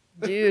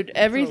 Dude,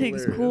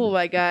 everything's cool,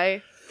 my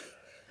guy.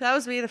 That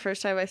was me the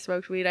first time I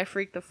smoked weed. I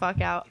freaked the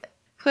fuck out.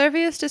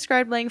 Clairvius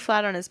described laying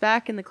flat on his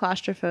back in the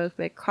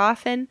claustrophobic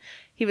coffin.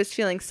 He was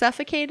feeling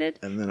suffocated.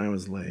 And then I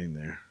was laying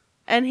there.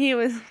 And he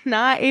was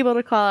not able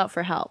to call out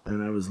for help.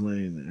 And I was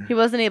laying there. He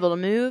wasn't able to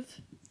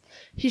move.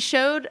 He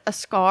showed a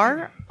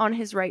scar on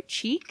his right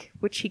cheek,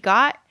 which he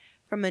got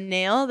from a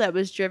nail that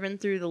was driven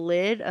through the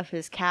lid of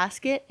his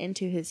casket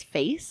into his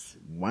face.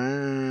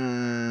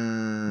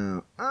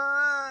 Wow.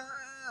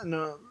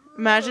 No.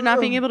 Imagine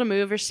not being able to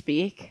move or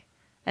speak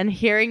and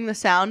hearing the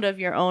sound of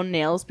your own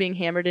nails being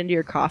hammered into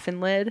your coffin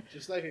lid.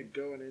 Just like it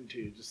going into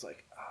you, just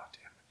like,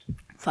 damn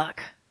it.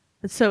 Fuck.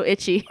 It's so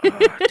itchy.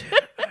 Damn it.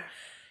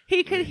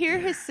 He could hear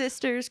his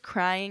sisters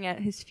crying at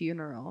his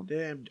funeral.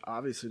 Damn,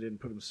 obviously didn't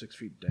put him 6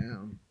 feet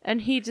down.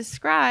 And he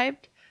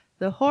described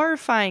the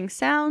horrifying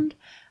sound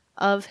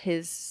of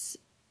his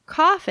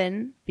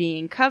coffin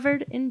being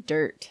covered in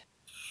dirt.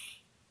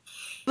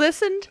 He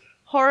listened,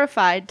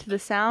 horrified, to the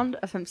sound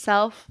of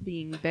himself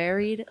being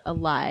buried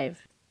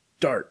alive.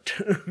 Dart.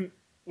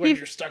 When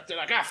you're stuck there,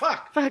 like,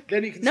 fuck.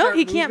 Then he can start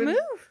he can't move.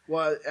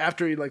 Well,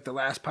 after he, the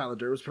last pile of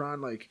dirt was put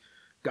on,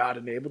 God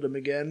enabled him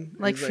again.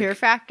 Like Fear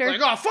Factor?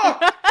 Like, oh, fuck!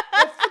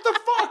 What the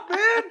fuck,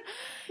 man?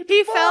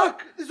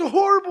 Felt... It's a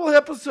horrible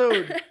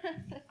episode.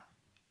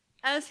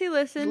 As he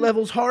listened... His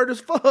level's hard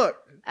as fuck.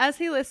 As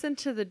he listened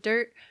to the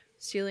dirt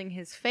sealing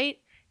his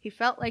fate, he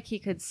felt like he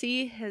could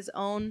see his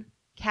own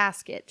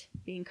casket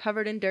being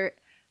covered in dirt,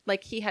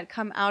 like he had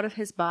come out of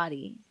his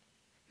body.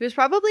 He was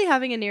probably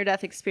having a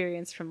near-death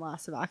experience from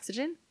loss of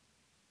oxygen.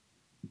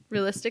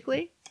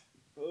 Realistically.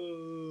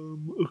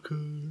 Okay.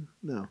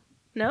 No.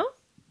 No?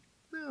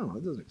 No,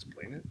 that doesn't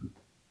explain it.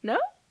 No?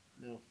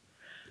 No.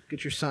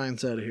 Get your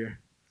science out of here.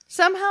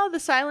 Somehow, the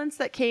silence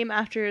that came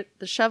after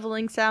the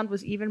shoveling sound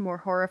was even more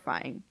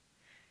horrifying.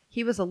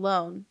 He was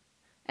alone,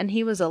 and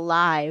he was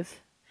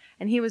alive,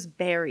 and he was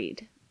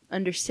buried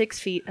under 6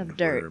 feet of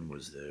dirt. The worm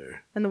was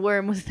there. And the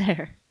worm was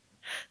there.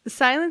 The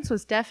silence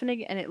was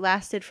deafening, and it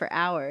lasted for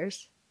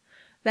hours.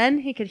 Then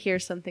he could hear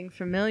something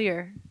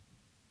familiar.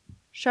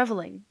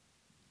 Shoveling.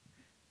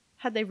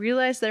 Had they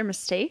realized their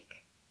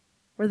mistake?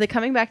 Were they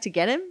coming back to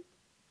get him?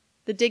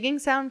 The digging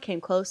sound came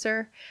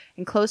closer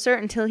and closer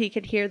until he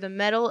could hear the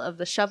metal of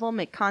the shovel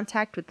make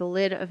contact with the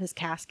lid of his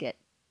casket.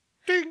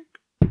 Ding!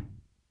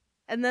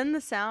 And then the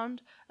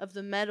sound of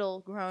the metal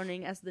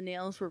groaning as the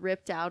nails were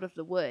ripped out of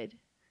the wood.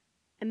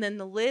 And then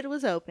the lid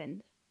was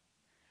opened.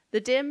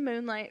 The dim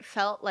moonlight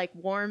felt like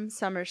warm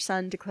summer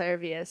sun to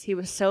Clairvius. He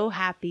was so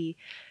happy.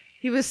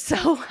 He was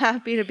so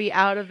happy to be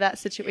out of that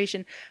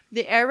situation.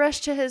 The air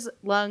rushed to his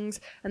lungs,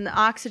 and the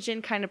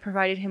oxygen kind of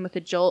provided him with a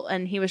jolt,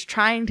 and he was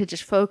trying to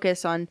just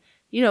focus on,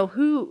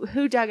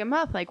 who dug him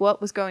up, like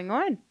what was going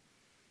on.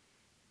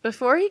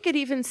 Before he could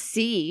even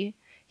see,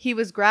 he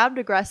was grabbed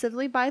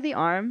aggressively by the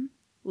arm,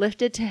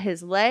 lifted to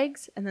his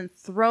legs, and then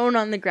thrown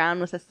on the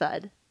ground with a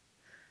thud.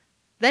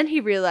 Then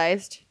he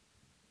realized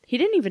he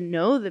didn't even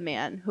know the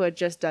man who had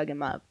just dug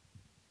him up.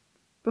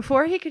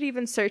 Before he could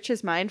even search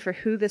his mind for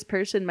who this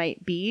person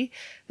might be,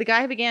 the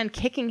guy began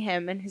kicking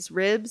him in his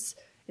ribs,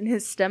 in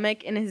his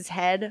stomach, in his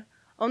head,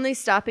 only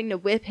stopping to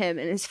whip him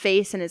in his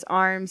face and his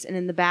arms and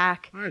in the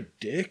back. What a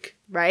dick.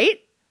 Right?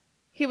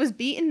 He was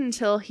beaten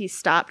until he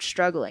stopped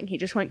struggling. He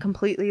just went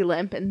completely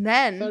limp, and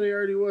then... I thought he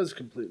already was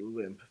completely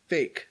limp.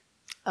 Fake.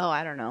 Oh,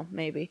 I don't know.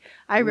 Maybe.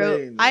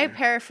 I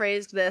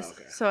paraphrased this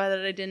so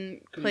that I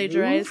didn't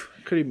plagiarize.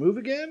 Could he move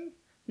again?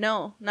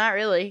 No, not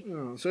really.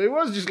 Oh, so he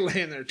was just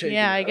laying there taking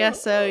I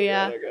guess so,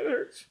 yeah. God, that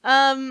hurts.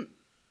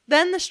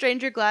 Then the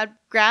stranger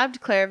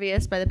grabbed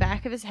Clairvius by the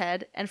back of his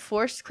head and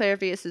forced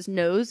Clairvius's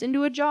nose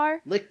into a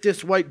jar. Lick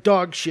this white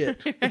dog shit.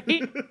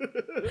 Right?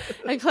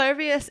 And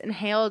Clairvius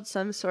inhaled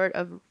some sort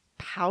of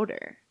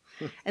powder.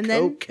 And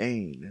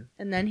cocaine.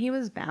 And then he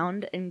was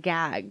bound and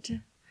gagged.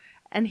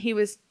 And he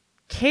was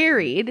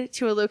carried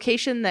to a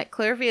location that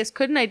Clairvius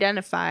couldn't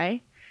identify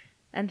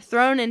and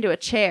thrown into a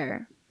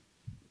chair.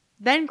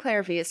 Then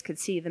Clairvius could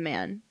see the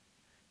man.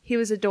 He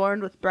was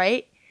adorned with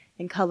bright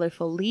and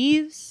colorful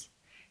leaves.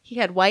 He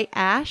had white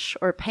ash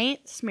or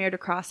paint smeared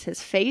across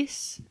his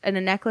face and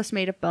a necklace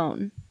made of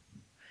bone.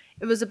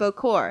 It was a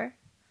Bokor,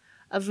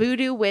 a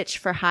voodoo witch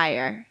for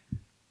hire.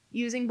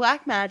 Using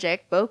black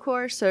magic,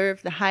 Bokor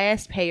served the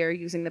highest payer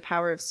using the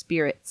power of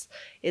spirits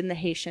in the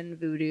Haitian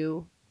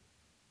voodoo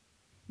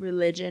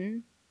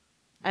religion.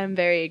 I'm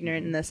very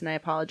ignorant in this, and I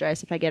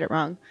apologize if I get it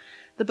wrong.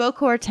 The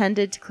Bokor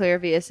tended to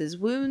Clairvius's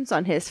wounds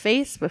on his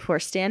face before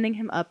standing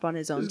him up on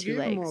his own two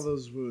legs. Give him all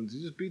those wounds.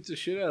 He just beats the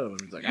shit out of him.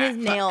 He's like, his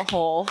nail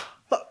hole.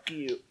 Fuck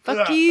you.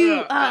 Fuck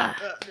you.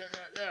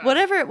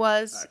 Whatever it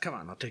was. Come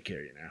on, I'll take care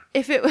of you now.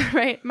 If it was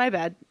right, my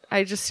bad.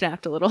 I just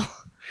snapped a little.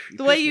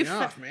 The way you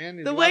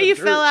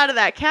fell out of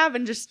that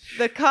cabin,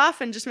 the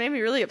coffin just made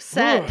me really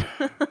upset.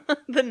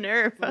 The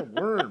nerve. What a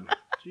worm.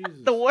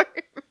 Jesus. The worm.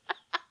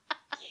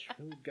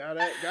 Got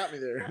me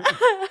there.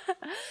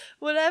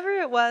 Whatever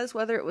it was,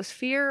 whether it was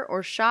fear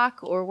or shock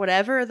or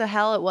whatever the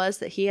hell it was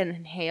that he had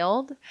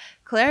inhaled,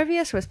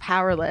 Clairvius was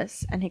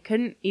powerless and he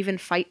couldn't even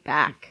fight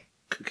back.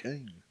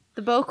 Cocaine.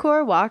 The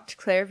Bokor walked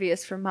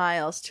Clairvius for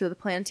miles to the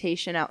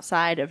plantation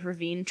outside of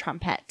Ravine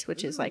Trumpet,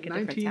 which is like a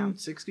different town.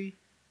 1960?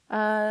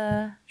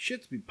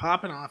 Shit's be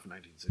popping off in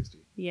 1960.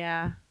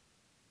 Yeah.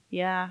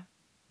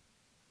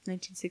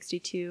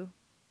 1962.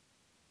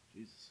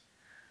 Jesus.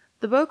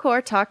 The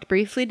Bokor talked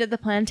briefly to the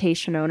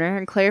plantation owner,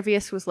 and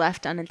Clairvius was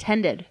left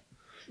unattended.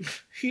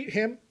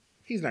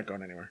 He's not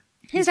going anywhere.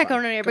 He's not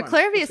going anywhere. But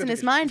Clairvius, in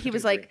his mind, he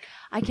was like,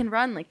 I can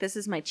run. Like, this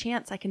is my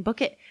chance. I can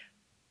book it.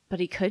 But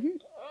he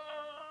couldn't.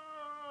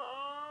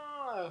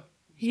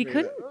 He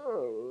couldn't.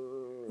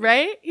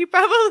 Right? He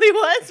probably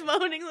was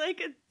moaning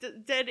like a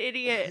dead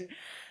idiot.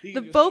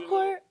 The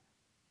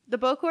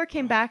Bokor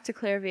came back to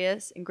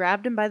Clairvius and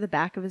grabbed him by the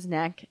back of his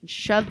neck and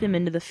shoved him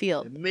into the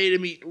field. It made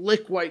him eat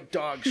lick white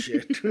dog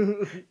shit.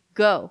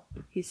 Go,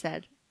 he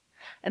said.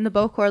 And the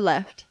Bokor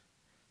left.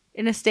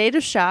 In a state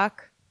of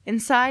shock,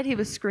 Inside, he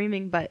was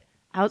screaming, but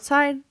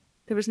outside,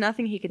 there was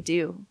nothing he could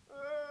do.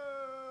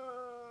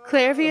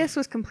 Clairvius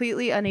was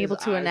completely unable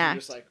to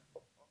enact. Like,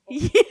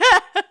 yeah.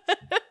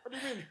 what do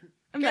you mean?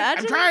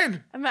 Imagine, I'm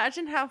trying.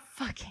 Imagine how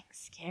fucking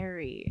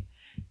scary.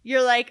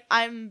 You're like,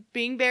 I'm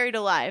being buried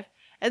alive.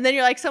 And then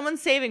you're like,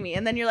 someone's saving me.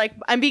 And then you're like,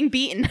 I'm being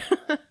beaten.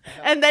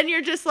 And then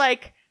you're just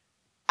like,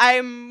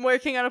 I'm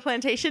working on a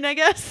plantation, I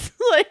guess.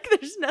 Like,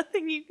 there's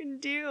nothing you can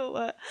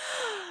do.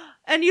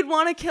 And you'd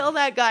want to kill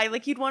that guy.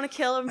 Like, you'd want to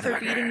kill him for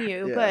beating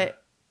you. Yeah.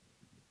 But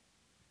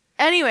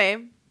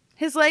anyway,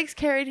 his legs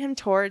carried him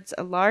towards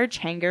a large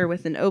hangar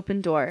with an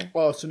open door.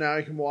 Oh, so now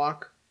he can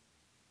walk?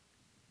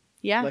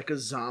 Yeah. Like a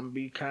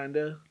zombie, kind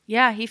of?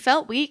 Yeah, he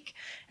felt weak,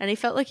 and he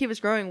felt like he was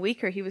growing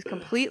weaker. He was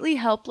completely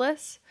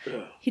helpless.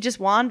 He just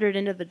wandered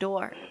into the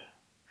door.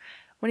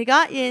 When he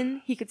got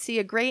in, he could see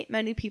a great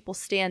many people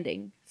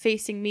standing,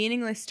 facing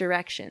meaningless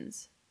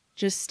directions,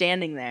 just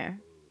standing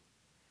there.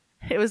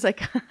 It was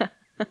like...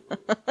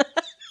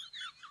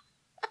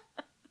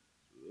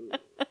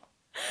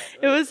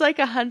 It was like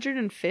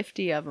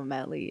 150 of them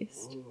at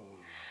least.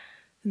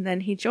 And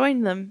then he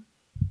joined them.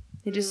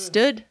 He just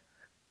stood.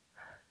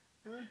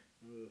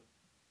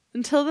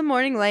 Until the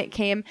morning light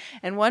came,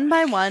 and one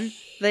by one,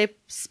 they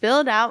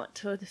spilled out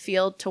to the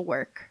field to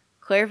work,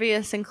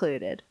 Clairvius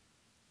included.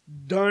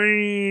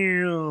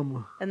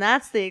 Damn. And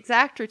that's the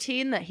exact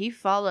routine that he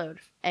followed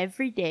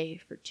every day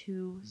for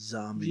 2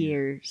 Zombie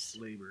years.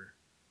 labor.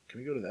 Can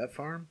we go to that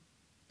farm?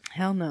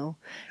 Hell no.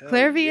 Hell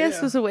Clairvius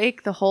yeah. was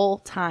awake the whole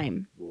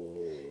time.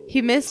 Whoa.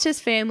 He missed his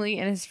family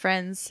and his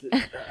friends.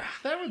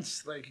 That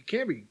one's like, it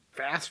can't be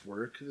fast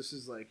work. This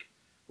is like,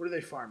 what do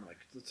they farm? Like,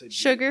 let's say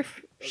Sugar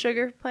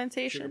Sugar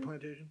plantation.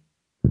 plantation?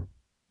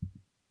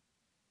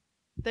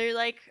 They're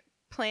like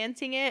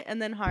planting it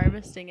and then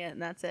harvesting it,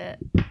 and that's it.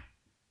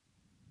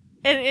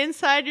 And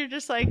inside, you're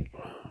just like,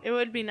 it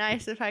would be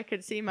nice if I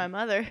could see my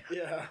mother.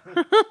 Yeah.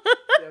 Yeah,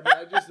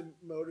 but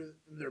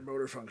their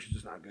motor function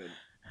is not good.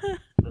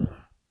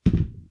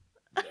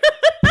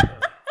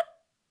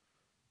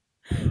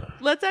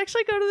 Let's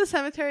actually go to the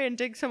cemetery and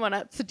dig someone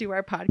up to do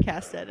our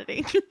podcast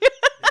editing.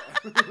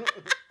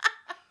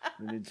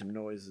 We need some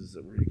noises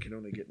that we can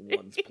only get in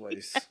one's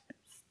place.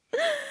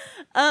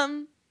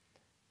 Yes.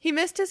 He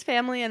missed his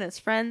family and his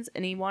friends,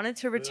 and he wanted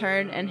to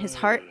return, and his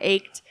heart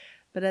ached.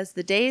 But as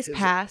the days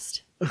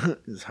passed...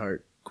 His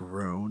heart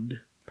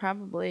groaned.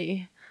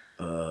 Probably.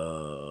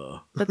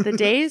 But the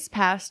days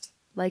passed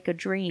like a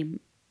dream.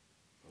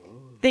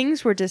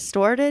 Things were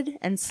distorted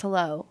and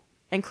slow,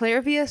 and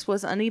Clairvius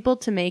was unable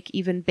to make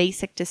even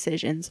basic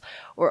decisions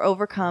or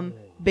overcome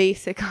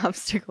basic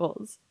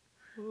obstacles.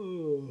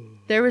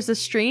 There was a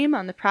stream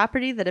on the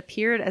property that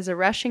appeared as a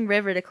rushing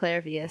river to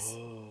Clairvius.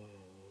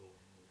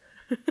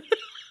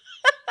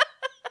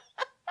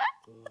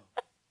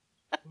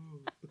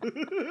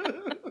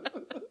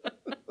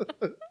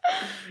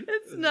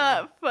 It's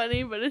not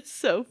funny, but it's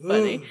so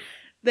funny.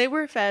 They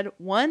were fed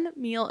 1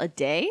 meal a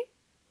day.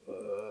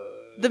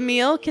 The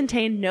meal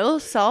contained no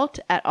salt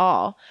at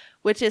all,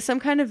 which is some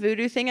kind of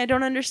voodoo thing I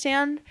don't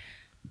understand.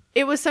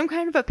 It was some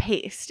kind of a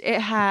paste. It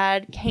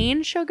had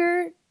cane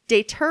sugar,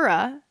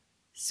 datura,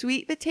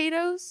 sweet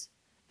potatoes,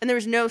 and there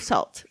was no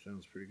salt.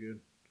 Sounds pretty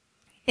good.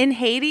 In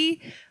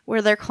Haiti,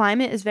 where their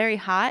climate is very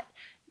hot,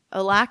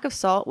 a lack of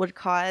salt would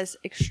cause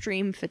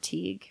extreme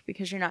fatigue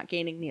because you're not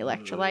gaining the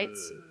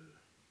electrolytes.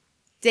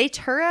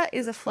 Datura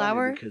is a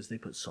flower. Because they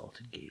put salt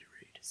in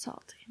Gatorade.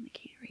 Salt in the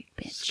Gatorade,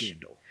 bitch.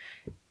 Scandal.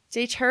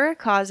 Datura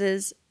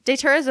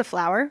is a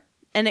flower,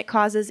 and it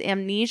causes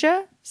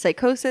amnesia,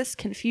 psychosis,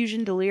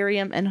 confusion,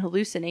 delirium, and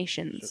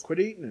hallucinations. So quit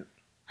eating it.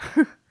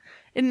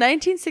 In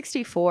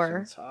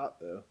 1964... Sounds hot,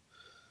 though.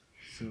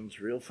 Sounds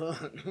real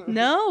fun.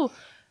 No.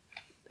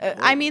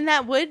 I mean,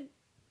 that would...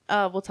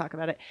 we'll talk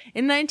about it.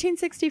 In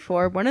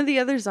 1964, one of the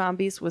other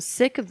zombies was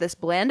sick of this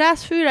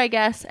bland-ass food, I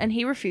guess, and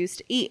he refused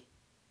to eat.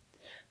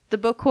 The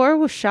Bokor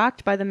was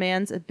shocked by the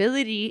man's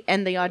ability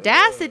and the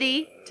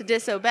audacity to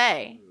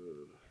disobey.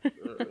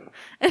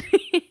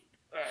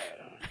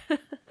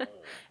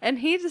 And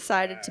he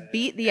decided to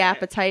beat the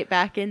appetite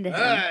back into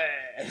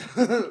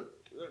him.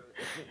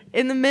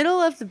 In the middle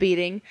of the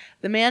beating,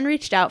 the man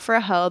reached out for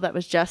a hoe that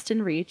was just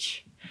in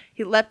reach.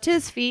 He leapt to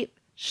his feet,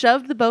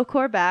 shoved the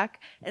Bokor back,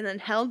 and then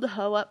held the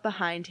hoe up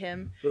behind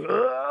him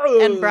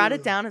and brought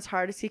it down as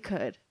hard as he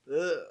could.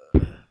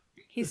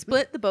 He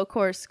split the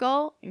Bokor's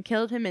skull and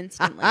killed him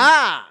instantly.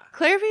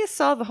 Clairvius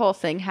saw the whole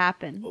thing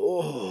happen.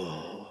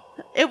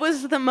 It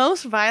was the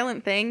most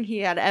violent thing he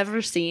had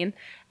ever seen,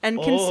 and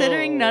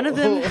considering none of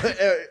them...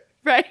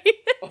 Right?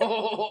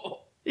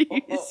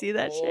 You see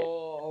that shit?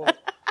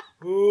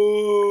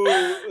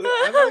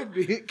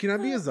 Can I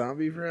be a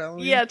zombie for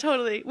Halloween? Yeah,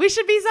 totally. We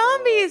should be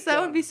zombies.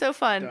 That would be so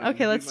fun. Done.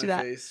 Okay, let's do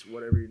that. Face,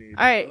 whatever you need.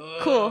 All right,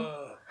 cool.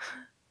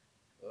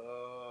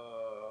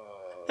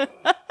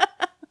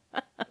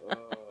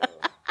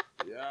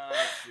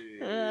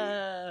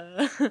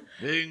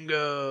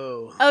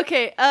 Bingo.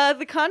 Okay,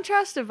 the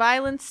contrast of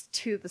violence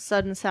to the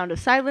sudden sound of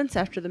silence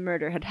after the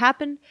murder had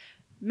happened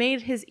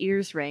made his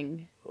ears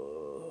ring.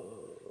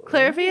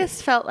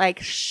 Clairvius felt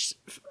like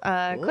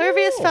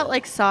Clairvius felt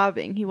like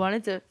sobbing. He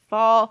wanted to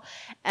fall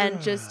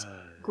and just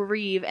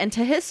grieve, and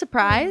to his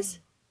surprise,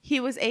 he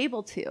was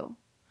able to.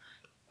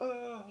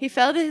 He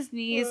fell to his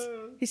knees.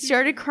 He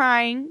started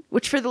crying,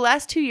 which for the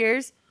last 2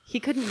 years he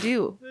couldn't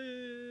do.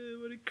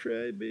 What a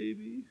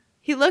crybaby.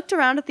 He looked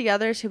around at the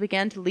others who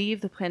began to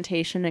leave the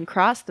plantation and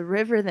cross the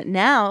river that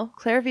now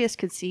Clairvius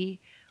could see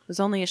was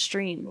only a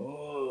stream.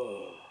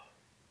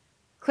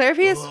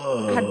 Clairvius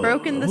had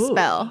broken the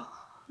spell.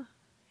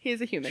 He's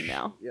a human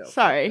now. Yeah,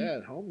 sorry.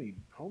 That homie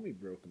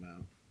broke him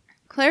out.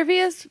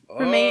 Clairvius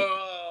remained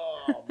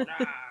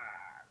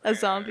a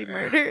zombie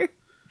murder.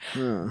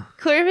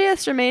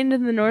 Clairvius remained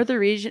in the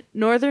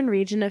northern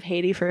region of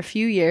Haiti for a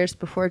few years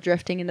before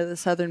drifting into the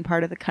southern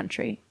part of the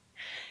country.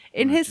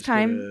 In his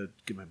time,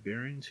 get my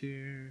bearings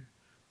here.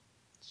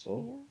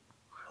 Fuck.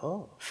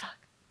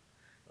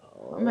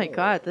 Oh my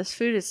god, this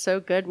food is so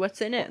good. What's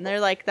in it? And they're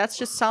like, that's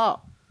just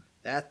salt.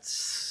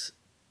 That's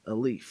a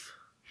leaf.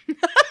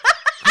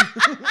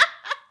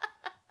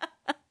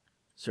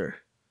 Sir.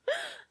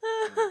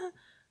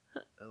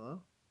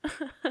 Hello?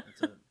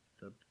 That's a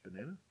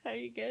banana? Are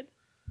you good?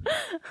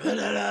 So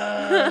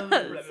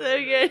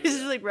good. He's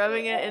just like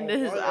rubbing it into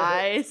his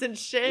eyes and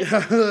shit.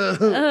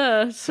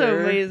 So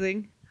Sir?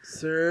 amazing.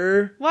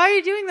 Sir? Why are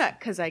you doing that?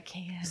 Because I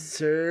can.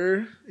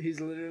 Sir? He's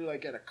literally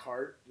like at a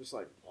cart, just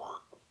like...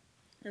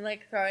 And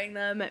like throwing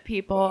them at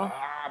people.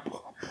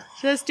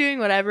 Just doing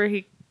whatever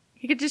he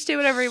could just do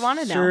whatever he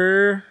wanted now.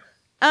 Sir?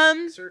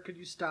 Sir, could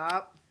you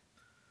stop?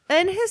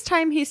 In his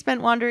time he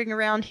spent wandering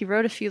around, he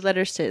wrote a few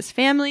letters to his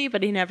family,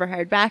 but he never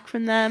heard back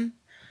from them.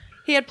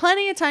 He had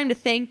plenty of time to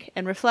think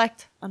and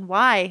reflect on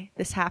why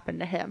this happened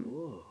to him.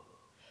 Whoa.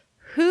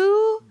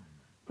 Who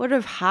would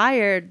have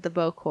hired the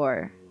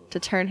Bokor to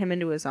turn him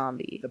into a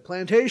zombie? The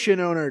plantation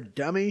owner,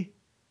 dummy.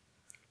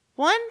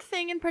 One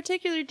thing in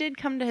particular did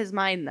come to his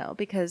mind, though,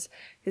 because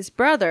his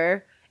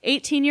brother,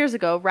 18 years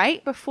ago,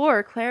 right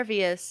before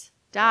Clairvius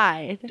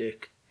died,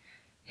 Dick.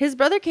 his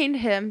brother came to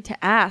him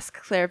to ask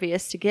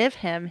Clairvius to give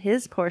him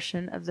his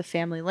portion of the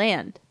family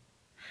land.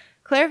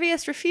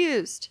 Clairvius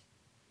refused.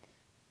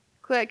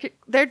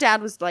 Their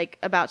dad was like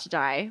about to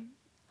die,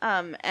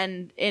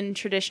 and in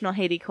traditional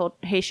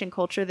Haitian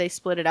culture, they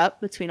split it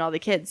up between all the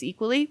kids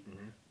equally.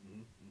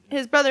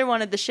 His brother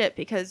wanted the shit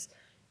because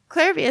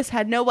Clairvius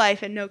had no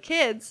wife and no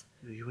kids.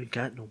 You ain't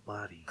got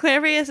nobody.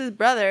 Clairvius'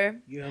 brother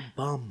You're a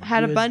bum.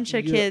 had a bunch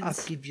of kids.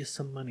 I'll give you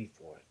some money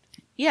for it.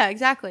 Yeah,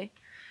 exactly.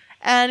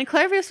 And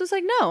Clairvius was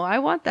like, no, I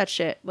want that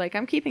shit. Like,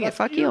 I'm keeping it.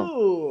 Fuck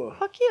you.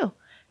 Fuck you.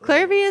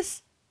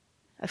 Clairvius,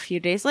 a few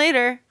days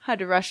later, had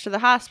to rush to the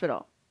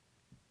hospital.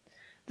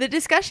 The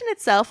discussion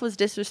itself was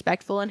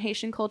disrespectful in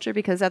Haitian culture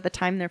because at the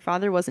time their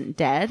father wasn't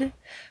dead.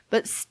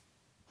 But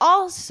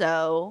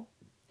also,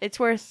 it's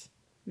worth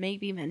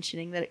maybe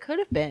mentioning that it could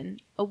have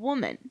been a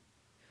woman.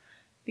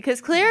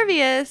 Because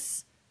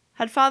Clairvius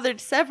had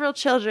fathered several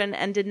children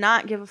and did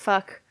not give a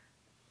fuck.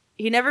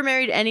 He never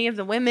married any of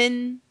the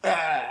women.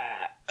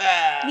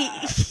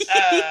 Yes.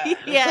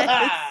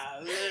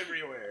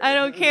 Everywhere. I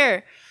don't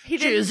care.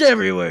 Jizz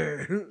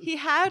everywhere. He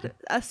had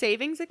a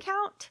savings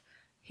account.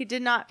 He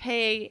did not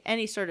pay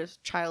any sort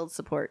of child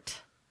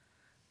support.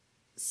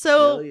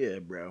 So Hell yeah,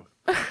 bro.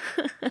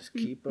 Just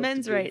keep up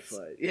men's the good rights.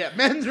 Fight. Yeah,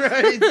 men's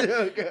rights.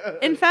 Oh, God.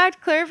 In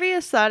fact,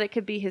 Clairvius thought it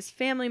could be his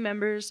family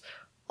members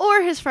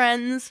or his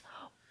friends.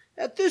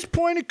 At this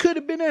point, it could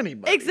have been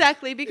anybody.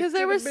 Exactly, because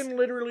there was been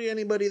literally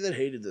anybody that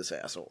hated this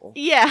asshole.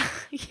 Yeah.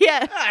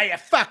 Ah, you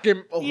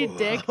fucking You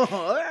dick.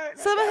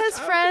 Some of his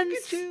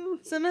friends,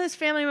 some of his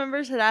family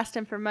members had asked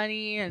him for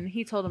money, and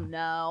he told them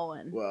no.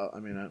 And well, I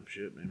mean,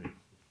 shit, maybe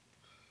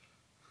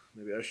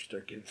I should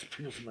start getting some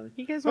people some money.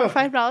 you guys want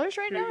 $5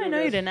 right now? I know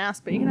you didn't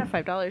ask, but you can have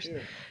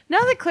 $5. Now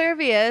that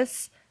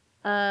Clairvius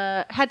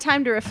had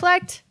time to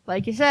reflect,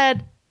 like you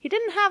said, he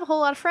didn't have a whole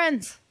lot of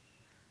friends.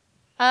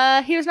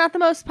 He was not the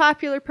most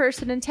popular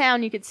person in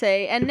town, you could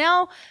say. And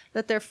now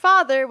that their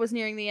father was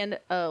nearing the end...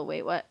 Oh,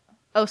 wait, what?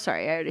 Oh,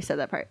 sorry, I already said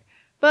that part.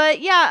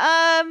 But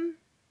yeah,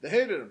 They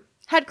hated him.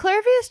 had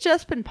Clairvius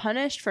just been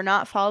punished for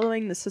not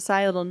following the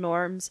societal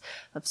norms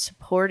of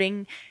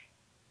supporting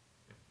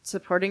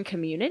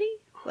community?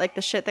 Like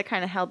the shit that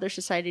kind of held their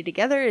society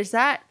together? Is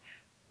that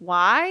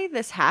why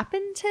this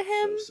happened to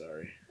him? So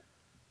sorry.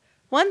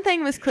 One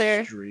thing was clear.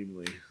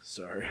 Extremely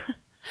sorry.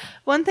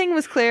 One thing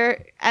was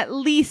clear, at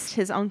least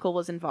his uncle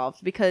was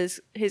involved, because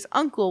his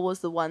uncle was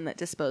the one that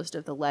disposed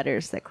of the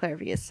letters that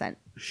Clairvius sent.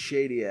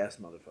 Shady ass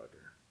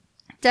motherfucker.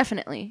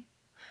 Definitely.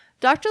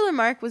 Dr.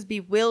 Lamarck was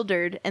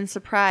bewildered and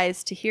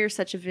surprised to hear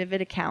such a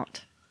vivid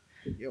account.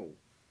 Yo,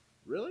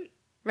 really?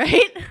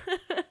 Right?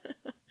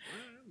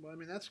 Well, I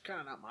mean, that's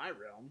kind of not my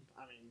realm.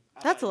 I mean,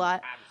 That's a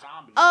lot. I'm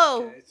zombie.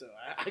 Oh. Okay, so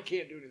I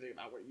can't do anything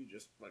about what you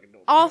just fucking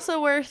told me. Also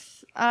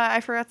worth,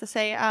 I forgot to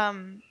say,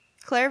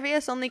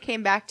 Clairvius only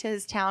came back to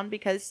his town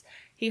because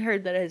he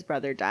heard that his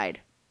brother died.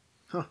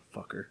 Huh,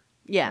 fucker.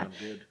 Yeah. I'm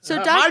good. So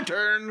my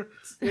turn.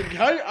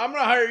 I'm gonna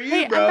hire you,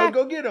 Hey, bro. I'm back.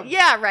 Go get him.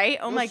 Yeah, right?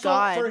 Oh Go my salt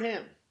god. for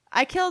him.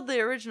 I killed the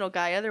original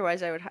guy.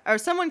 Otherwise, I would... Or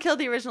someone killed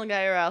the original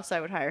guy, or else I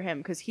would hire him,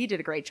 because he did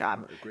a great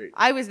job. Oh, great.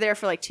 I was there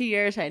for like 2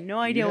 years. I had no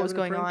idea what was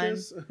going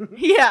apprentice? on.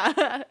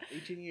 Yeah.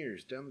 18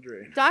 years, down the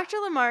drain. Dr.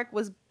 Lamarck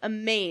was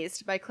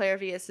amazed by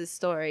Clairvius'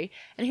 story,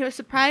 and he was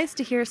surprised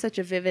to hear such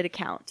a vivid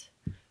account.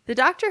 The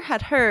doctor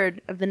had heard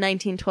of the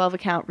 1912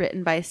 account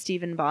written by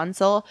Stephen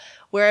Bonsall,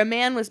 where a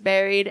man was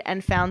buried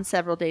and found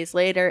several days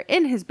later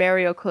in his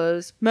burial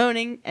clothes,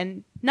 moaning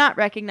and not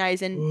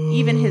recognizing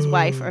even his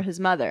wife or his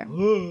mother.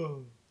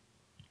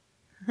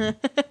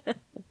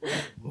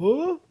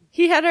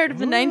 He had heard of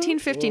the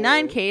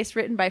 1959 case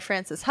written by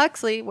Francis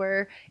Huxley,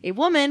 where a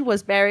woman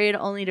was buried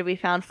only to be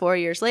found 4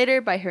 years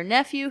later by her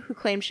nephew, who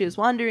claimed she was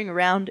wandering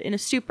around in a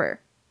stupor.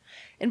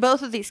 In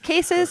both of these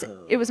cases,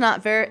 it was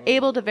not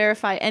able to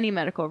verify any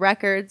medical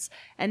records,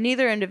 and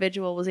neither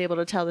individual was able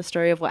to tell the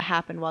story of what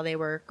happened while they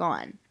were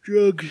gone.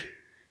 Drugs.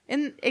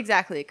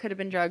 Exactly. It could have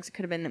been drugs. It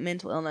could have been a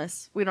mental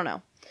illness. We don't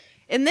know.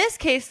 In this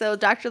case, though,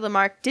 Dr.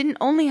 Lamarck didn't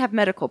only have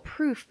medical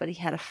proof, but he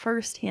had a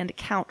first-hand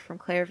account from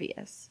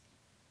Clairvius.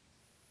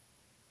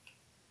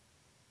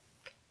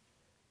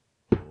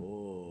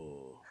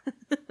 Oh.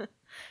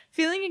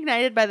 Feeling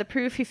ignited by the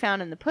proof he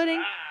found in the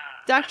pudding,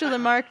 Dr.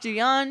 Lamarck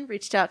Duyon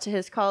reached out to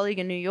his colleague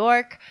in New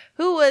York,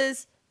 who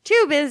was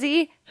too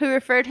busy, who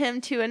referred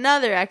him to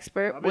another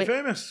expert, I'll be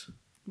famous.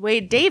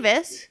 Wade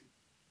Davis,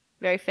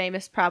 very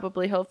famous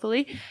probably,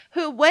 hopefully,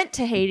 who went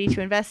to Haiti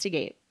to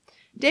investigate.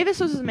 Davis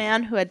was a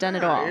man who had done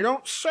it all. You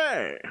don't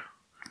say.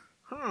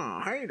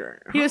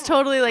 Hater. He was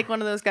totally like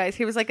one of those guys.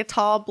 He was like a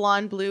tall,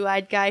 blonde,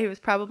 blue-eyed guy who was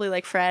probably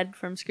like Fred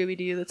from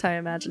Scooby-Doo. That's how I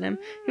imagine him.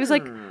 He was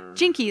like,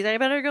 Jinkies, I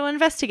better go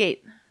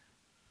investigate.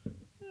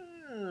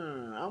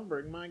 I'll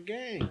bring my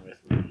gang with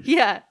me.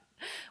 Yeah.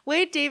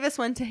 Wade Davis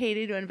went to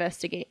Haiti to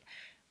investigate.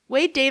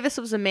 Wade Davis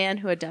was a man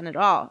who had done it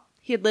all.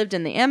 He had lived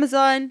in the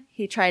Amazon.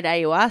 He tried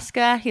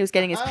ayahuasca. He was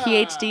getting his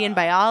PhD in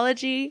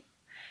biology.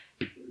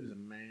 He was a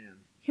man.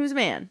 He was a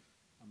man.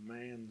 A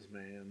man's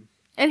man.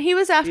 And he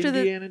was after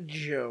Indiana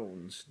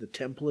Jones, the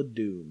Temple of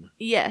Doom.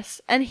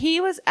 Yes, and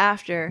he was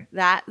after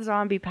that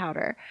zombie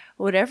powder.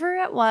 Whatever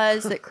it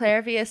was that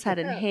Clairvius had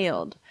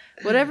inhaled.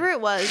 Whatever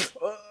it was...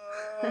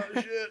 Oh,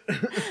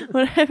 shit.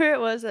 Whatever it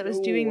was that was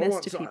doing this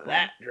to people.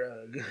 That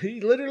drug.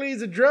 He literally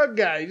is a drug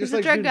guy. He just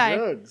likes doing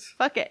drugs.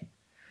 Fuck it.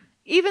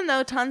 Even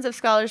though tons of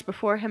scholars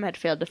before him had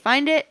failed to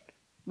find it,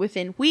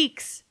 within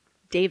weeks,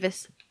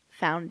 Davis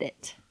found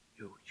it.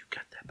 Yo, you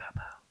got that,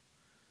 Papa?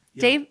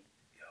 Dave?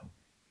 Yo,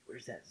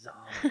 where's that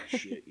zombie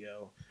shit,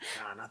 yo?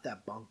 Nah, not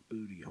that bunk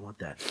booty. I want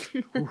that.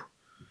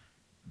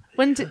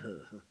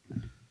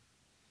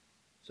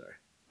 Sorry.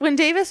 When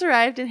Davis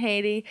arrived in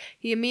Haiti,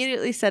 he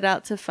immediately set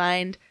out to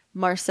find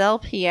Marcel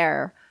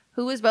Pierre,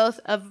 who was both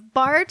a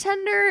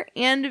bartender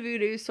and a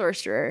voodoo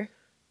sorcerer.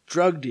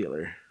 Drug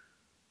dealer.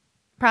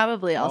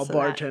 Probably also all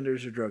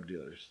bartenders are drug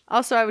dealers.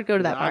 Also, I would go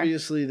to that bar.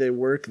 Obviously, they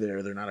work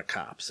there. They're not a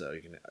cop, so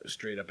you can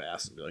straight up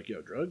ask them, be like,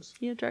 yo, drugs?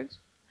 Yeah, drugs.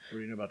 What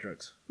do you know about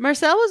drugs?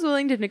 Marcel was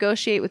willing to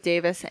negotiate with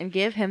Davis and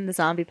give him the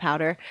zombie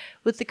powder,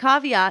 with the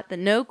caveat that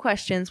no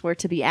questions were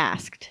to be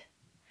asked.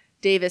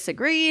 Davis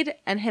agreed,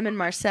 and him and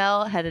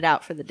Marcel headed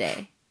out for the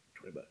day.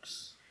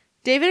 $20.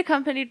 David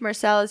accompanied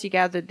Marcel as he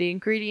gathered the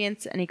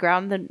ingredients, and he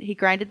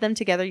grinded them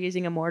together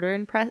using a mortar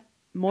and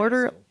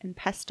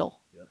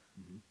pestle. Yep.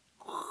 Mm-hmm.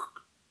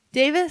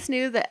 Davis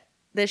knew that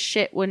this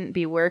shit wouldn't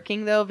be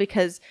working, though,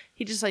 because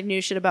he just like knew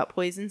shit about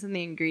poisons, and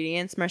the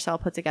ingredients Marcel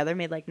put together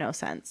made like no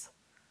sense.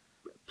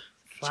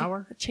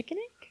 Flour? A chicken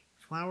egg?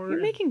 Flour?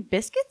 You're making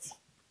biscuits?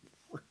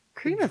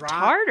 Cream of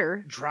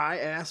tartar? Dry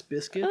ass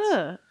biscuits?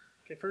 Ugh.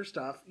 Okay, first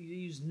off, you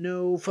use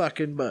no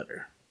fucking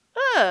butter.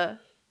 Ugh.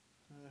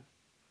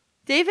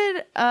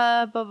 David,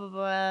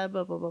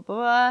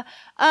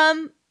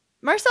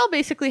 Marcel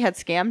basically had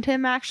scammed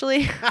him, actually.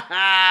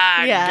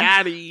 Yeah.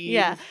 Got it.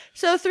 Yeah.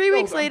 So 3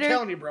 weeks later... I'm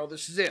telling you, bro,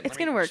 this is it. It's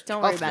going to work.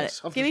 Don't worry about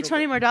it. Give me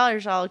 $20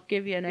 more, I'll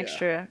give you an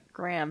extra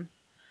gram.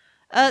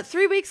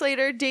 3 weeks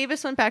later,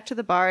 Davis went back to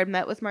the bar and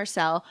met with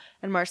Marcel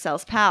and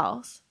Marcel's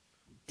pals.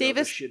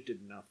 Davis... This shit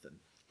did nothing.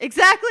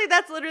 Exactly.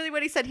 That's literally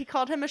what he said. He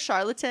called him a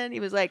charlatan. He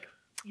was like...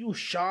 You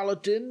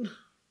charlatan?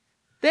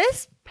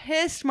 This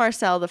pissed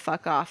Marcel the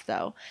fuck off,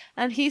 though.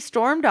 And he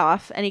stormed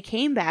off, and he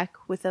came back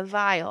with a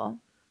vial.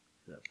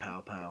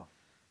 Pow pow.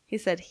 He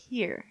said,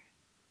 here,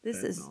 this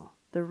is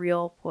the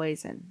real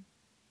poison.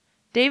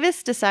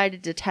 Davis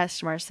decided to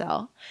test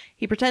Marcel.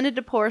 He pretended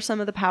to pour some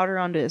of the powder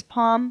onto his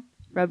palm,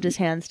 rubbed his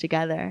hands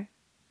together.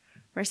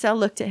 Marcel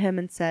looked at him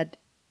and said,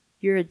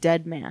 you're a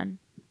dead man.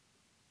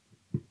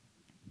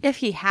 If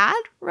he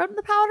had rubbed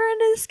the powder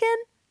into his skin,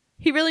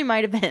 he really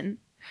might have been.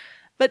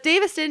 But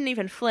Davis didn't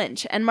even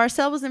flinch, and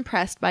Marcel was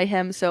impressed by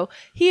him, so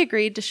he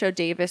agreed to show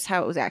Davis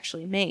how it was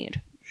actually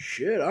made.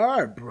 Shit, all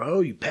right, bro.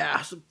 You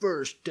passed the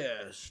first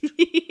test.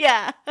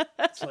 Yeah.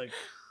 It's like...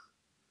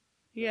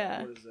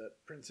 Yeah. What is that?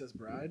 Princess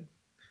Bride?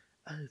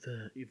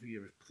 If you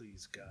ever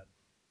please, God.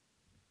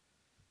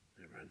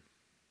 Never mind.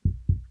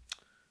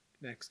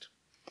 Next.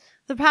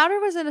 The powder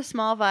was in a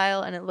small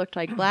vial, and it looked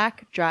like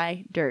black,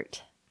 dry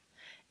dirt.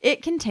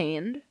 It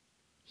contained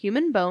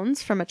human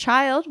bones from a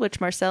child, which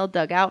Marcel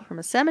dug out from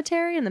a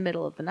cemetery in the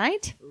middle of the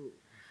night.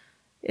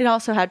 It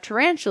also had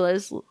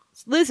tarantulas,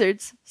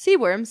 lizards, sea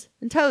worms,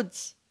 and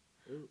toads.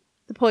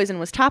 The poison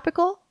was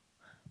topical.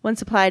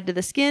 Once applied to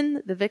the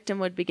skin, the victim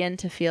would begin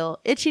to feel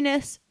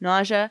itchiness,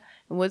 nausea,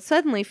 and would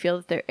suddenly feel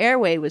that their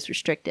airway was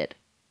restricted.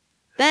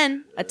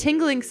 Then, a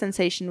tingling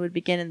sensation would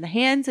begin in the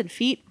hands and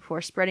feet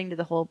before spreading to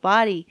the whole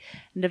body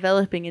and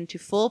developing into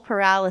full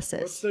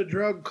paralysis. What's the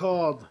drug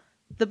called?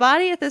 The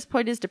body at this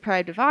point is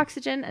deprived of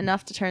oxygen,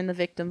 enough to turn the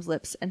victim's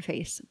lips and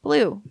face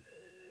blue.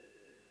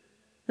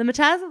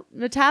 The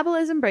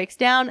metabolism breaks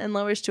down and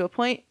lowers to a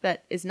point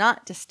that is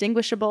not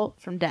distinguishable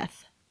from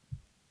death.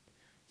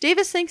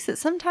 Davis thinks that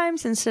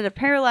sometimes, instead of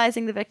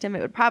paralyzing the victim,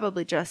 it would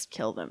probably just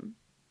kill them.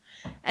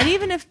 And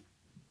even if...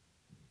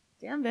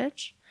 Damn,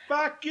 bitch.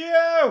 Fuck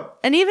you!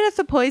 And even if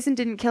the poison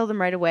didn't kill them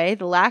right away,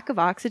 the lack of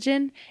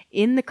oxygen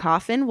in the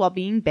coffin while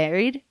being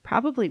buried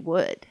probably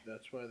would.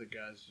 That's why the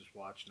guy's just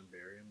watching him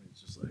bury him.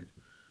 He's just like,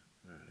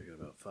 all right, I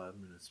got about 5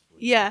 minutes.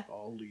 Yeah.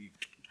 I'll leave.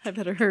 I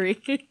better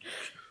hurry.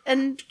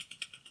 And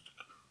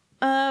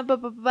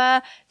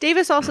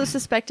Davis also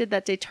suspected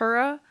that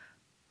Datura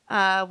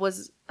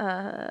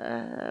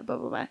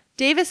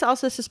Davis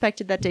also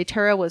suspected that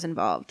Datura was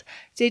involved.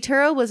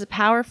 Datura was a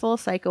powerful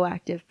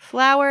psychoactive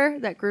flower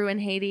that grew in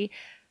Haiti.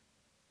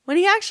 When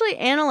he actually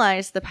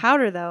analyzed the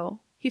powder, though,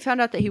 he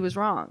found out that he was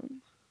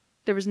wrong.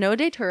 There was no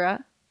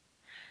Datura.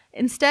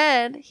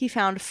 Instead, he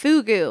found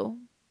fugu.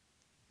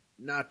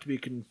 Not to be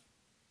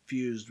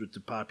confused with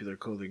the popular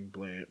clothing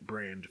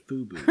brand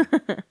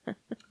Fubu.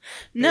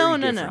 No.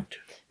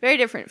 Very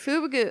different.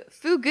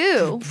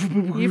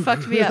 Fugu. You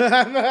fucked me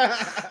up.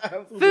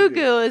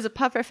 Fugu is a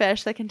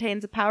pufferfish that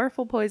contains a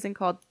powerful poison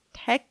called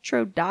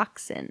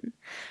tetrodotoxin,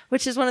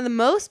 which is one of the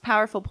most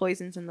powerful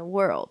poisons in the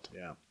world.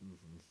 Yeah.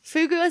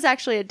 Fugu is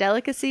actually a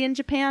delicacy in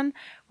Japan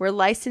where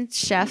licensed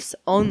chefs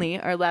only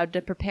are allowed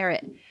to prepare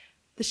it.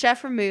 The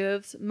chef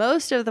removes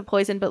most of the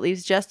poison but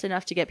leaves just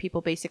enough to get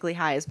people basically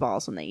high as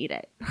balls when they eat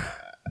it.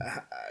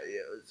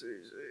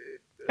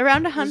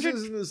 Around 100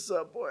 This is in the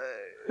subway.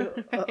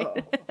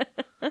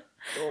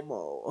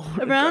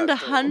 Around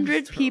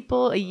 100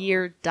 people a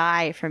year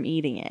die from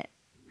eating it.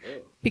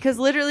 Because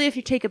literally if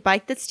you take a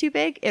bite that's too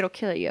big, it'll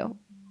kill you.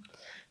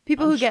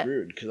 People who get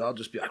screwed because I'll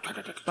just be like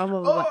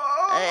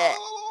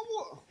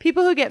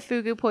People who get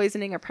fugu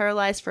poisoning are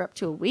paralyzed for up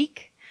to a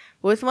week,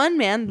 with one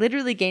man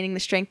literally gaining the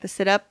strength to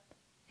sit up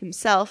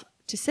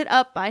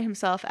by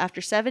himself after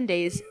 7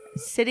 days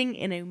sitting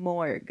in a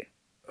morgue.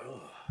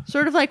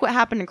 Sort of like what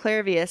happened to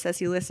Clairvius as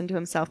he listened to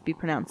himself be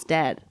pronounced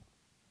dead.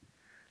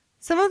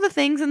 Some of the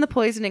things in the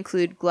poison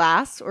include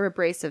glass or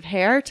abrasive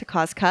hair to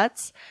cause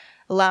cuts,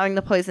 allowing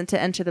the poison to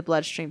enter the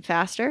bloodstream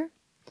faster.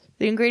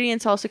 The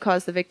ingredients also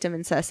cause the victim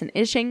incessant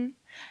itching.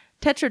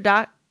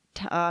 Tetrodotoxin,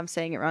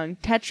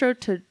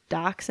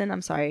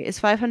 is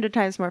 500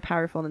 times more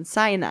powerful than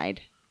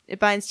cyanide. It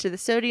binds to the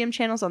sodium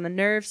channels on the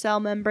nerve cell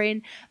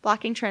membrane,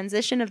 blocking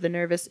transition of the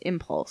nervous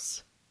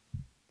impulse.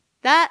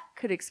 That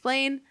could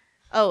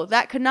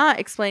not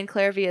explain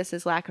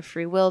Clairvius's lack of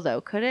free will, though,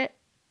 could it?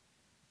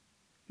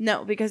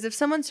 No, because if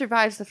someone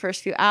survives the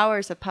first few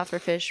hours of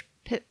pufferfish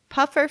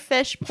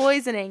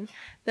poisoning,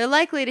 they're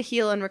likely to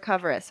heal and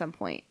recover at some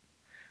point.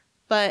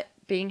 But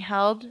being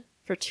held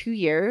for 2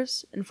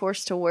 years and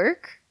forced to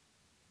work,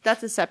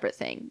 that's a separate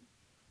thing.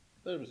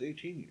 I thought it was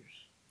 18 years.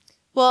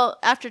 Well,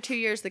 after 2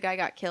 years, the guy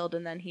got killed,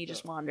 and then he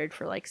just wandered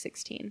for like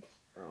 16.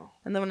 Oh.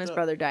 And then when his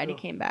brother died, he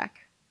came back.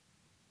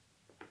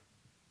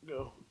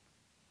 Go.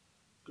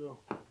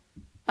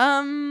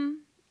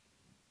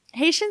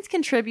 Haitians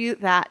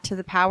contribute that to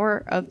the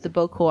power of the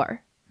Bokor.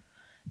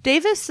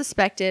 Davis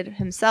suspected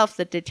himself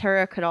that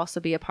Datura could also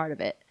be a part of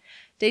it.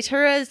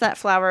 Datura is that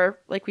flower,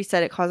 like we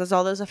said, it causes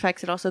all those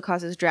effects. It also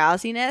causes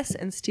drowsiness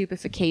and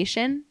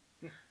stupefaction.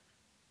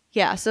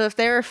 Yeah, so if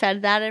they were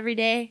fed that every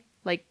day,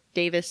 like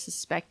Davis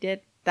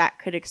suspected, that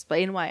could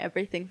explain why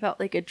everything felt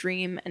like a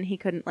dream and he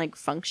couldn't,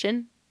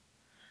 function.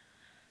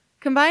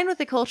 Combined with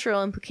the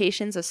cultural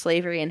implications of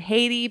slavery in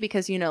Haiti,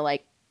 because,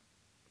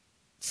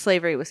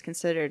 slavery was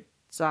considered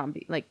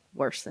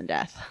worse than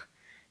death.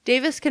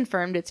 Davis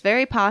confirmed it's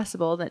very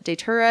possible that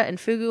Datura and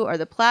Fugu are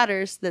the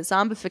platters that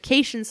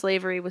zombification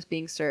slavery was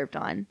being served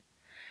on.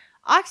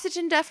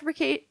 Oxygen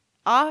deprivation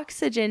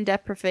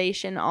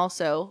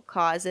also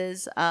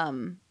causes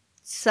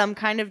some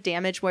kind of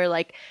damage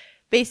where,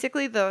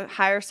 basically the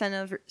higher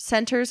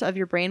centers of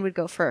your brain would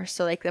go first.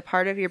 So, the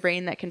part of your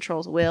brain that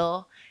controls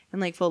will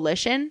and,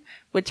 volition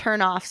would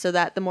turn off so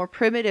that the more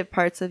primitive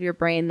parts of your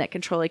brain that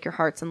control, your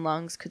hearts and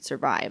lungs could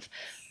survive.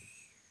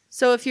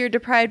 So if you're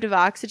deprived of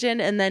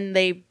oxygen and then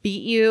they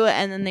beat you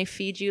and then they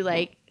feed you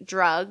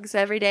drugs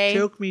every day.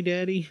 Choke me,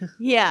 daddy.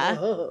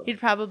 Yeah. You'd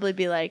probably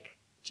be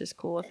just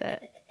cool with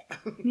it.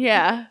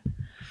 Yeah.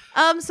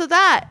 So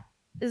that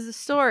is the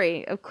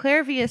story of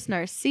Clairvius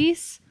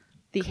Narcisse,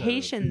 the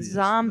Haitian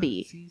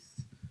zombie.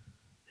 Narcisse.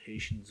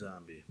 Haitian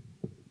zombie.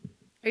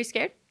 Are you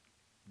scared?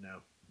 No.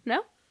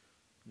 No?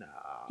 Nah.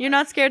 You're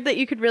not scared that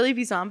you could really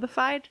be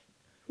zombified?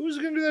 Who's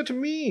going to do that to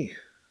me?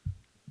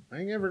 I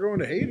ain't ever going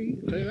to Haiti,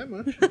 I'll tell you that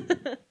much.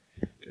 Okay.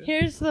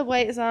 Here's the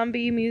White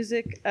Zombie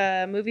music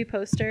movie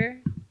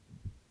poster.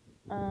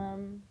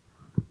 Where's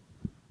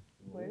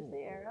the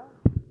arrow?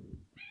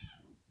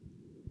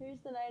 Here's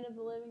the Night of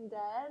the Living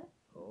Dead.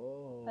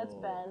 Oh. That's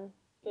Ben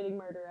getting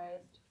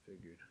murderized.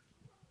 Figured.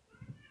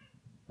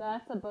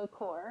 That's a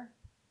Bokor.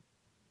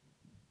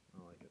 I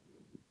like it.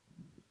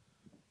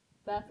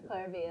 That's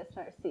Clairvius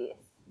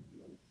Narcisse.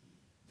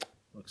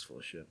 Looks full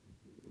of shit.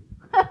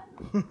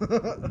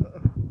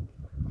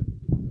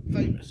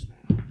 Famous now.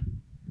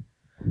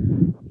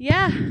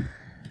 Yeah.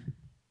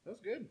 That was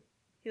good.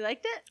 You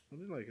liked it? I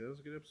did like it. That was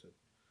a good episode.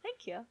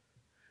 Thank you.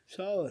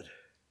 Solid.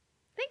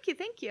 Thank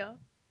you.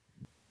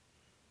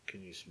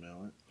 Can you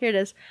smell it? Here it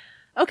is.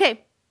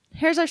 Okay,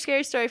 here's our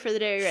scary story for the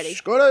day. Are you ready?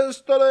 Scary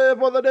story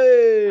for the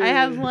day. I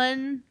have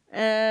one,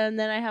 and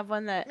then I have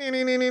one that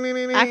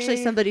actually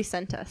somebody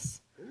sent us.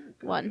 Ooh,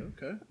 one.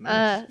 Okay.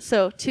 Nice.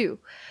 So 2.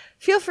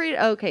 Feel free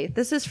to... Okay,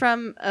 this is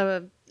from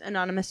an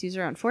anonymous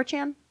user on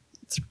 4chan.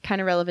 It's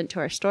kind of relevant to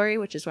our story,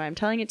 which is why I'm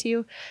telling it to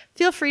you.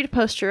 Feel free to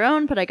post your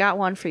own, but I got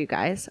one for you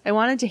guys. I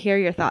wanted to hear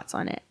your thoughts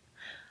on it.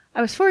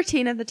 I was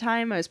 14 at the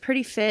time. I was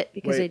pretty fit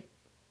because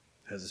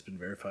Has this been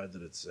verified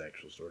that it's the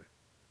actual story?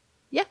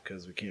 Yeah.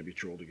 Because we can't be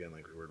trolled again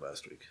like we were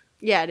last week.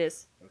 Yeah, it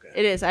is. Okay.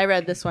 It is. I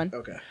read this one.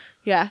 Okay.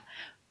 Yeah.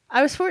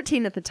 I was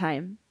 14 at the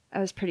time. I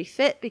was pretty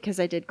fit because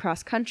I did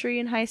cross country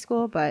in high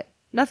school, but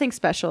nothing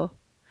special.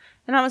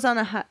 And I was on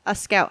a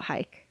scout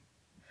hike.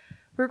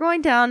 We're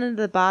going down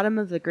into the bottom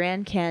of the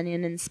Grand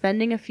Canyon and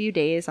spending a few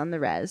days on the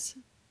res.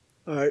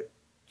 Alright.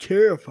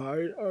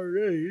 Terrified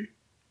already.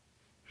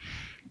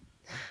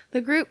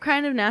 The group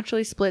kind of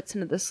naturally splits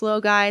into the slow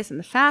guys and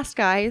the fast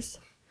guys.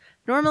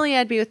 Normally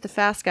I'd be with the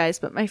fast guys,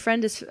 but my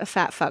friend is a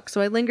fat fuck,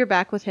 so I linger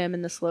back with him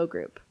in the slow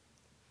group.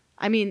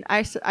 I mean,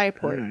 I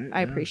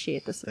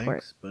appreciate the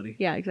support. Thanks, buddy.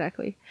 Yeah,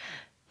 exactly.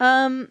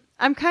 I'm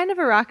kind of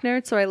a rock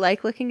nerd, so I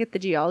like looking at the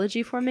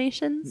geology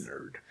formations.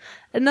 Nerd.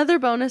 Another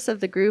bonus of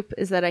the group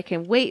is that I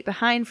can wait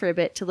behind for a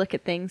bit to look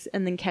at things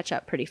and then catch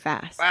up pretty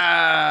fast.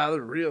 Ah,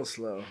 they're real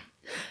slow.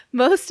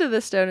 Most of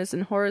the stone is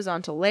in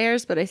horizontal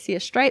layers, but I see a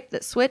stripe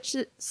that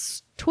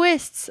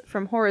twists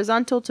from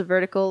horizontal to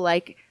vertical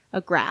like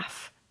a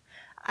graph.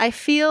 I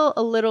feel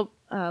a little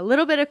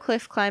bit of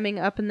cliff climbing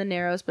up in the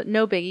narrows, but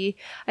no biggie.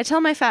 I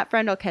tell my fat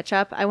friend I'll catch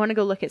up. I want to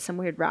go look at some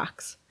weird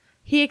rocks.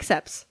 He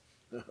accepts.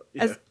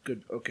 Yeah,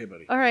 good. Okay,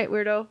 buddy. All right,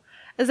 weirdo.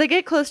 As I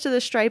get close to the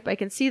stripe, I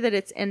can see that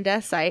it's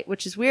andesite,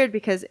 which is weird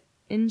because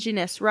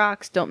igneous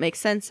rocks don't make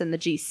sense in the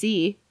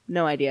GC.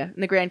 No idea.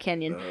 In the Grand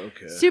Canyon.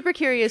 Okay. Super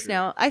curious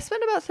now. I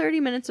spend about 30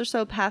 minutes or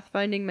so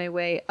pathfinding my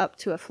way up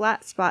to a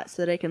flat spot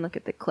so that I can look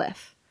at the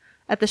cliff.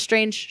 At the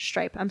strange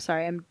stripe. I'm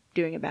sorry, I'm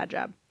doing a bad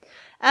job.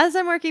 As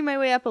I'm working my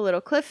way up a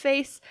little cliff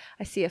face,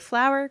 I see a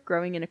flower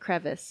growing in a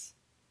crevice.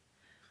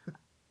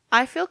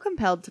 I feel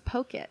compelled to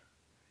poke it.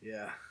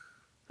 Yeah.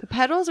 The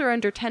petals are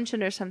under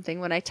tension or something.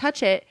 When I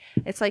touch it,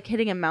 it's like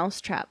hitting a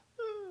mousetrap.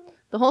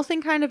 The whole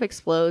thing kind of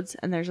explodes,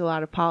 and there's a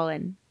lot of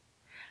pollen.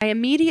 I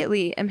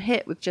immediately am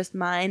hit with just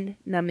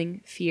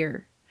mind-numbing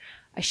fear.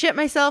 I shit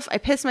myself, I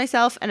piss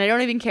myself, and I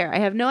don't even care. I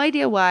have no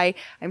idea why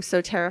I'm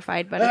so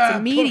terrified, but it's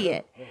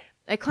immediate.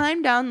 I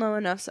climb down low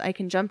enough so I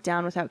can jump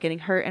down without getting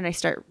hurt, and I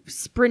start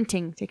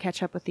sprinting to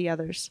catch up with the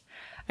others.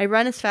 I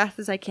run as fast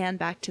as I can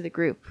back to the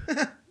group.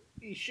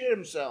 He shit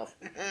himself.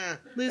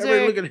 Loser.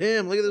 Everybody look at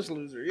him. Look at this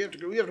loser. You have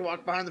to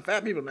walk behind the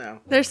fat people now.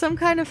 There's some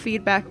kind of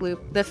feedback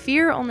loop. The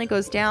fear only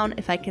goes down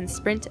if I can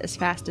sprint as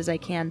fast as I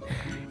can.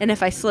 And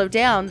if I slow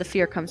down, the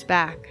fear comes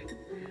back.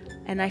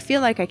 And I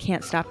feel like I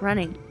can't stop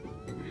running.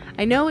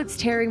 I know it's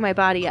tearing my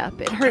body up.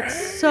 It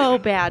hurts so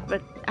bad,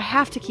 but I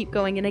have to keep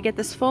going, and I get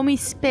this foamy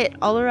spit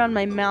all around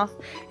my mouth.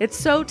 It's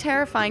so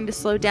terrifying to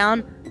slow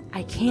down.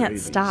 I can't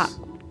stop.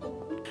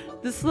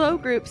 The slow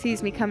group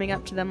sees me coming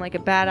up to them like a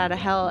bat out of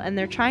hell, and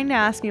they're trying to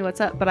ask me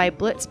what's up, but I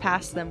blitz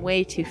past them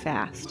way too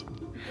fast.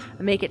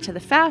 I make it to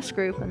the fast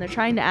group, and they're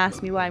trying to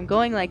ask me why I'm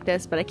going like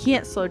this, but I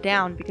can't slow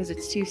down because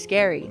it's too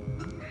scary.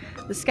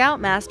 The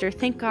scoutmaster,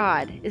 thank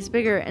God, is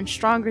bigger and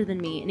stronger than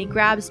me, and he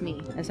grabs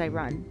me as I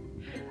run.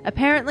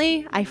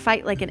 Apparently, I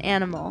fight like an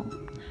animal.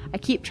 I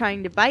keep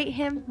trying to bite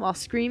him while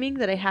screaming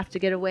that I have to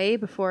get away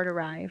before it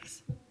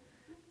arrives.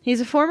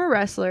 He's a former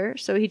wrestler,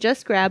 so he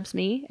just grabs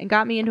me and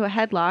got me into a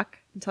headlock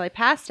until I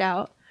passed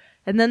out,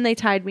 and then they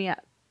tied me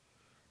up.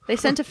 They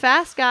sent a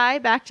fast guy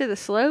back to the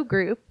slow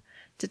group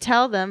to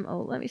tell them...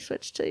 Oh, let me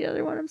switch to the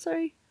other one. I'm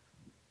sorry.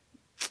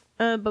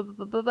 Yeah. Well, then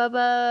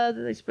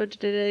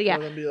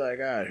be like,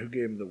 all right, who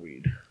gave him the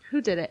weed?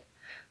 Who did it?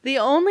 The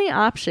only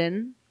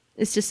option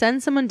is to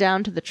send someone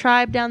down to the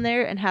tribe down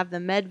there and have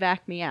them medvac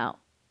me out.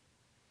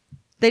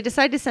 They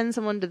decide to send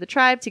someone to the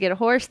tribe to get a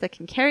horse that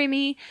can carry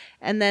me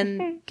and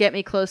then get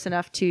me close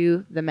enough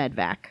to the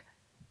medvac.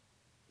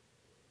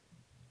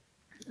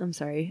 I'm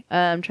sorry.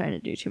 I'm trying to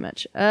do too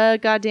much.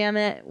 God damn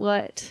it.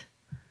 What?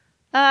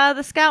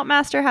 The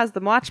scoutmaster has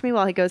them watch me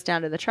while he goes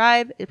down to the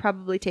tribe. It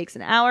probably takes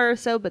an hour or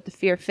so, but the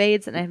fear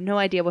fades and I have no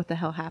idea what the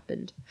hell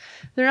happened.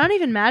 They're not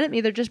even mad at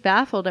me. They're just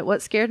baffled at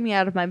what scared me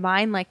out of my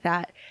mind like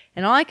that.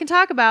 And all I can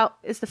talk about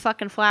is the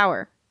fucking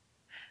flower.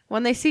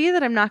 When they see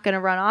that I'm not going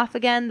to run off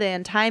again, they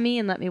untie me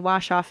and let me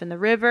wash off in the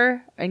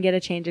river and get a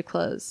change of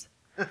clothes.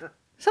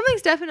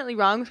 Something's definitely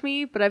wrong with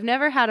me, but I've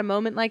never had a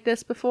moment like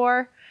this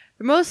before.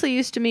 They're mostly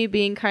used to me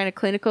being kind of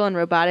clinical and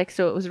robotic,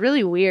 so it was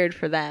really weird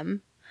for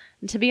them.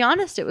 And to be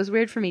honest, it was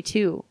weird for me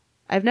too.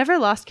 I've never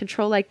lost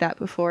control like that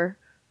before,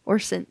 or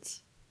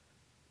since.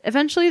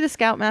 Eventually, the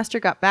scoutmaster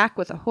got back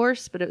with a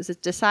horse, but it was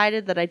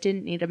decided that I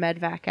didn't need a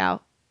medvac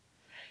out.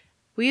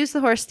 We used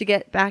the horse to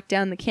get back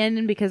down the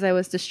canyon because I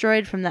was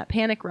destroyed from that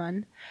panic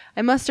run.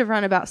 I must have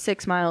run about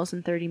 6 miles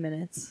in 30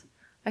 minutes.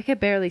 I could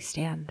barely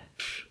stand.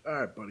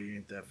 Alright, buddy,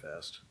 ain't that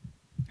fast.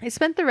 I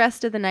spent the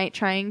rest of the night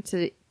trying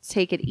to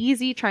take it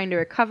easy, trying to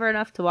recover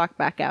enough to walk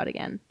back out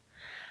again.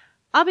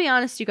 I'll be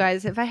honest, you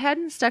guys, if I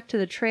hadn't stuck to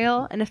the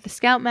trail, and if the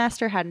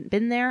scoutmaster hadn't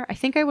been there, I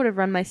think I would have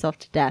run myself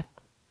to death.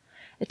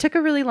 It took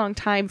a really long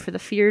time for the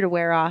fear to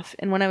wear off,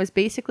 and when I was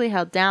basically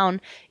held down,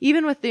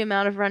 even with the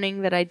amount of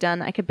running that I'd done,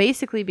 I could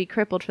basically be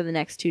crippled for the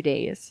next 2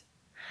 days.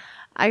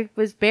 I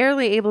was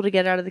barely able to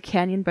get out of the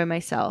canyon by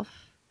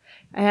myself.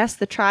 I asked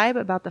the tribe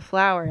about the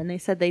flower, and they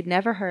said they'd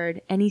never heard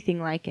anything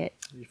like it.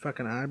 You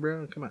fucking high,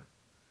 bro? Come on.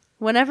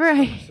 Whenever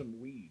I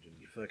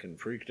Fucking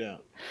freaked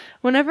out.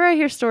 Whenever I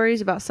hear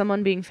stories about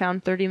someone being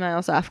found 30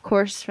 miles off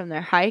course from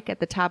their hike at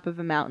the top of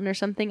a mountain or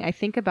something, I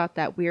think about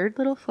that weird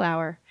little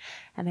flower,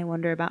 and I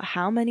wonder about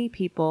how many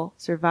people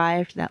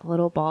survived that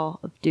little ball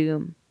of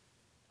doom.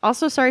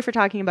 Also, sorry for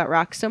talking about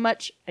rocks so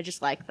much. I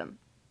just like them.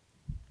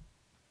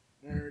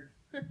 Nerd.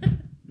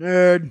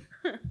 Nerd.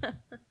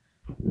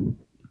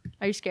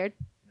 Are you scared?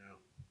 No.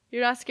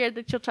 You're not scared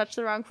that you'll touch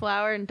the wrong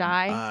flower and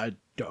die? I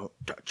don't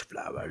touch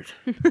flowers.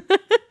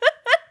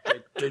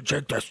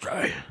 Check this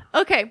guy.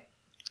 Okay.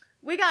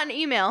 We got an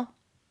email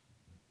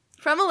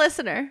from a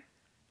listener.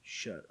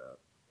 Shut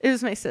up. It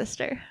was my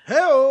sister.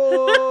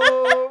 Hello.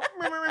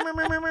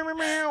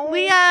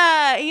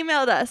 Leah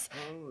emailed us.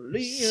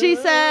 She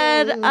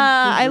said,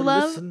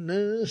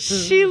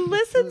 she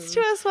listens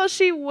to us while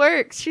she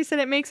works. She said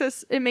it makes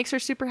her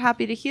super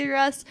happy to hear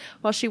us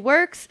while she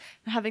works.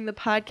 Having the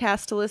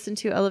podcast to listen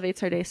to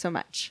elevates her day so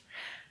much.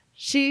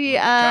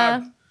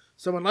 God.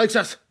 Someone likes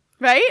us.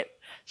 Right?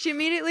 She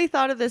immediately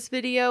thought of this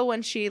video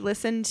when she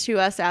listened to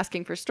us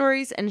asking for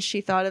stories, and she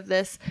thought of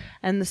this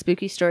and the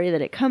spooky story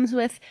that it comes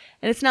with.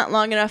 And it's not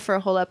long enough for a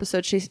whole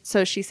episode,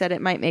 so she said it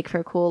might make for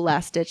a cool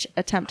last-ditch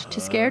attempt to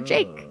scare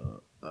Jake.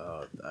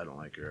 I don't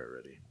like her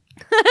already.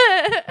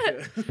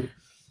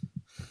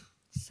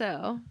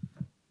 So.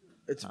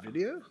 It's a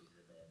video? I'm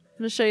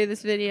going to show you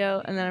this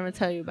video, and then I'm going to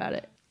tell you about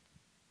it.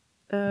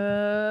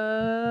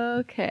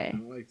 Okay. I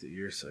don't like that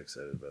you're so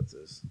excited about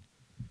this.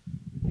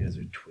 You guys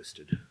are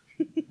twisted.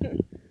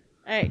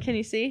 All right, can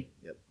you see?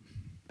 Yep.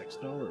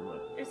 Next door or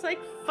what? It's like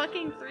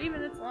fucking 3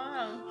 minutes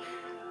long.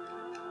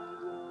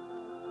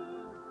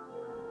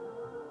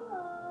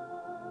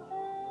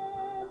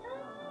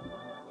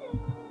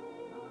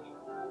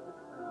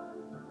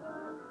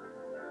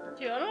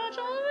 Do you want to watch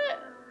all of it?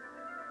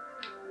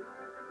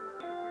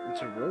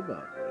 It's a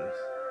robot voice.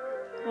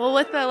 Well,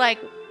 with the like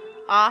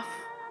off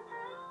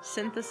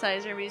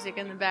synthesizer music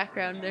in the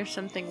background, there's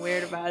something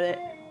weird about it.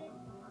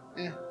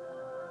 Yeah.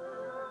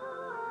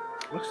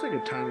 Looks like a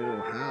tiny little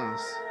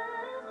house.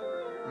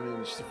 I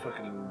mean, she's a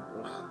fucking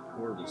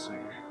horrible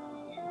singer.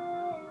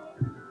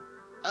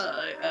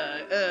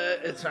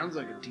 It sounds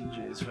like a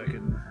DJ is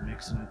fucking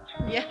mixing it.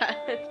 Yeah.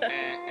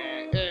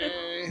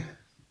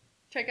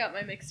 Check out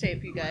my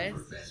mixtape, you guys.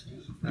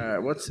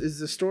 Alright, is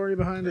the story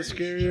behind it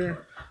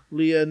scarier?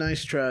 Leah,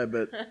 nice try,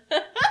 but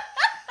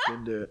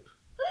didn't do it.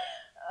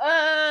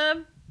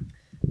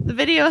 The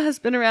video has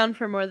been around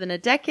for more than a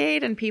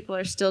decade, and people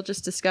are still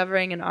just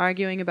discovering and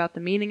arguing about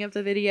the meaning of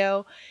the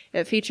video.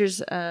 It features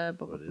What is the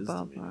meaning of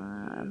the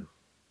video?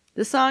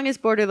 The song is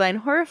borderline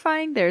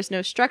horrifying. There's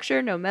no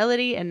structure, no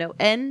melody, and no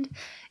end.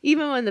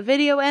 Even when the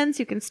video ends,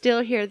 you can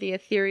still hear the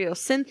ethereal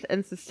synth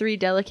and the 3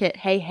 delicate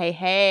hey, hey,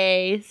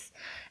 heys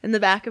in the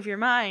back of your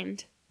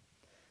mind.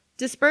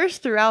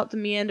 Dispersed throughout the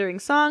meandering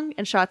song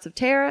and shots of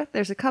Tara,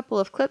 there's a couple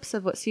of clips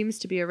of what seems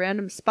to be a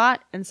random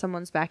spot in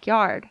someone's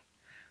backyard.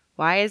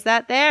 Why is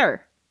that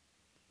there?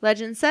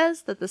 Legend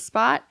says that the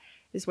spot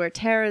is where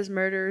Tara's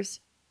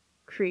murderous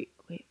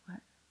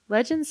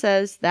Legend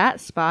says that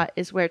spot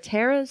is where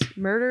Tara's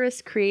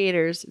murderous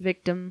creator's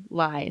victim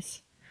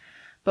lies.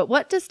 But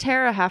what does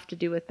Tara have to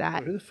do with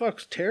that? Who the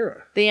fuck's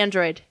Tara? The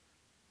android.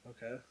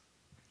 Okay.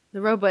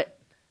 The robot.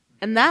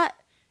 And that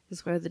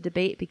is where the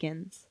debate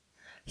begins.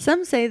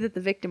 Some say that the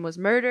victim was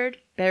murdered,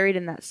 buried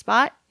in that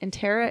spot, and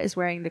Tara is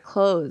wearing the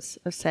clothes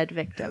of said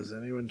victim. Has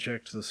anyone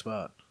checked the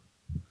spot?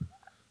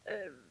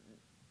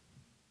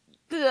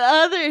 The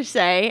others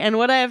say, and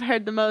what I have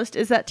heard the most,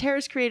 is that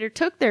Tara's creator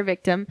took their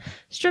victim,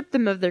 stripped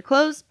them of their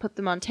clothes, put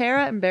them on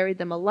Tara, and buried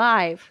them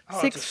alive,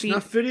 6 feet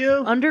snuff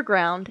video?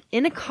 underground,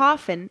 in a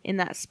coffin in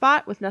that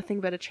spot with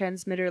nothing but a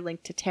transmitter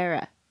linked to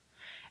Tara.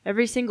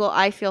 Every single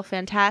I feel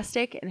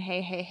fantastic and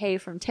hey, hey, hey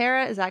from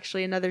Tara is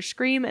actually another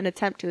scream and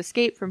attempt to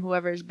escape from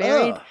whoever is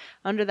buried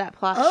under that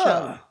plot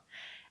shown.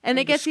 And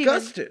I'm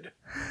disgusted.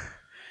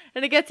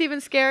 And it gets even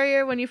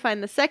scarier when you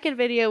find the second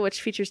video,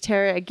 which features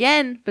Tara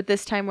again, but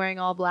this time wearing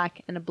all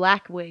black and a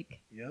black wig.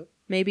 Yep.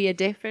 Maybe a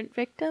different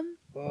victim?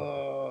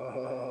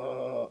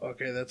 Oh,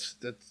 okay,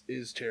 that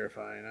is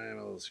terrifying. I am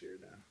a little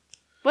scared now.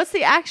 What's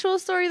the actual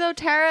story, though?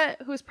 Tara,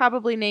 who's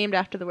probably named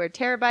after the word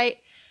terabyte,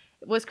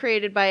 was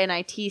created by an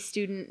IT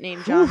student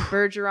named John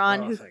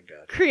Bergeron, who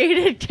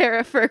created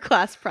Tara for a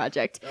class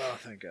project. Oh,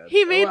 thank God.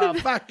 He made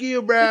fuck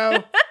you,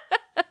 bro.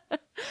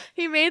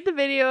 He made the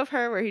video of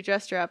her where he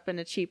dressed her up in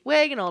a cheap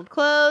wig and old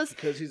clothes.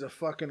 Because he's a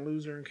fucking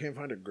loser and can't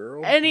find a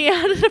girl. And he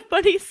added a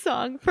funny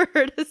song for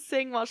her to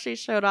sing while she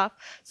showed off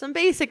some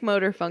basic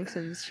motor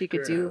functions she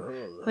could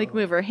do. Like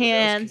move her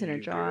hands and her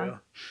jaw.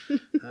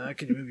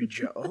 Can you move your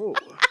jaw? Oh.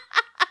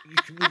 You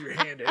can move your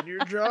hand and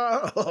your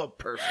jaw. Oh,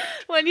 perfect.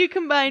 When you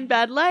combine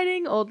bad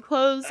lighting, old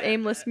clothes,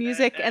 aimless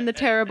music, and the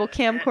terrible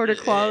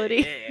camcorder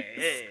quality,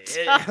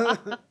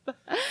 stop.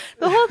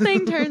 The whole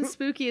thing turns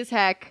spooky as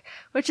heck,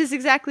 which is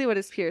exactly what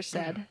his peers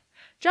said.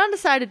 John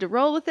decided to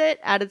roll with it,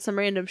 added some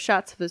random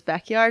shots of his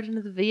backyard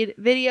into the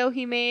video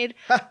he made.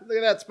 Look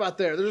at that spot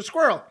there. There's a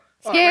squirrel.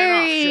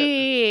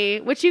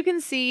 Scary! Which you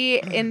can see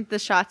in the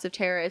shots of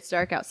Tara. It's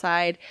dark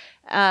outside.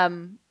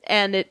 And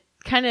it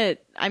kind of,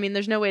 I mean,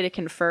 there's no way to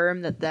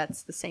confirm that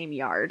that's the same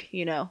yard,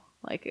 you know?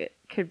 Like, it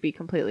could be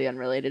completely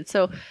unrelated.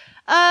 So,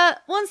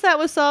 once that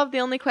was solved, the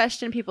only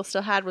question people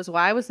still had was,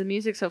 why was the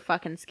music so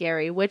fucking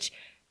scary? Which,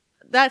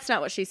 that's not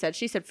what she said.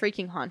 She said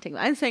freaking haunting.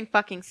 I'm saying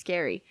fucking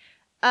scary.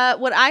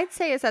 What I'd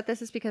say is that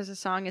this is because the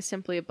song is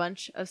simply a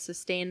bunch of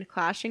sustained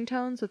clashing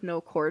tones with no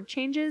chord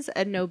changes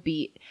and no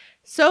beat.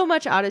 So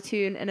much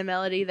autotune and a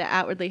melody that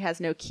outwardly has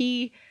no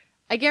key.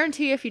 I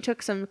guarantee if you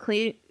took some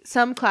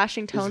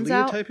clashing tones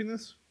out... Is Leah typing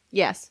this?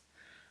 Yes.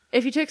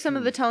 If you took some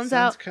of the tones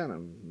out... Sounds kind of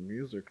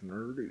music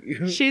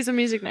nerdy. She's a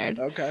music nerd.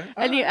 Okay.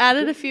 And you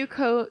added a few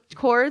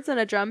chords and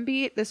a drum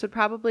beat, this would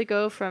probably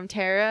go from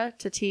Tara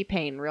to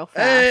T-Pain real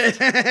fast.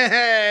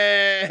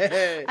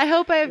 Hey! I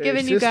hope I have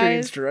given you guys...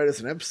 needs to write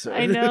us an episode.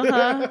 I know,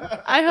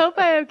 huh? I hope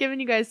I have given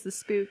you guys the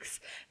spooks.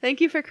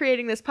 Thank you for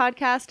creating this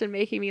podcast and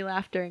making me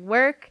laugh during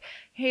work.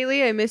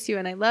 Haley, I miss you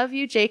and I love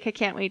you. Jake, I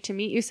can't wait to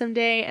meet you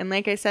someday. And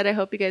like I said, I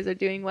hope you guys are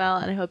doing well,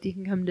 and I hope you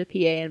can come to PA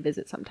and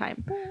visit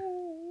sometime.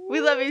 We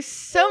love you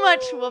so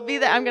much. We'll be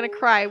there. I'm going to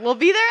cry. We'll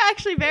be there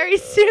actually very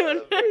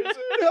soon.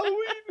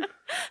 Halloween.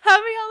 Happy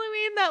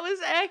Halloween. That was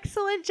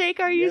excellent. Jake,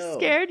 are you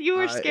scared? You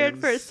were scared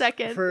for a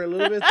second. For a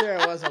little bit there,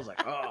 I was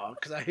like, oh,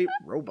 because I hate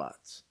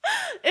robots.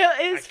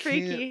 It is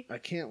freaky. I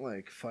can't,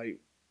 like, fight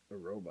a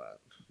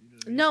robot. You know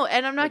what I mean? No,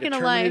 and I'm not going to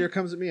lie. Terminator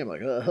comes at me, I'm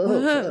like,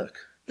 oh, fuck.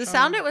 The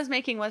sound it was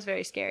making was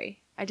very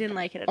scary. I didn't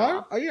like it at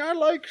all. I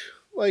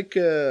like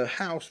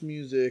house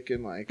music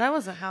and like... That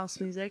wasn't house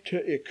music.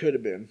 It could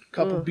have been. A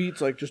couple beats,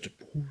 like just a...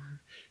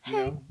 You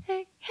know?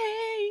 Hey.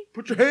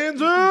 Put your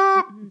hands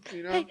up!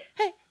 You know? Hey.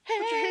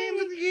 Put your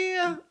hands in the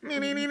air.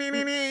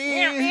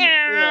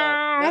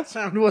 Yeah, that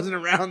sound wasn't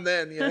around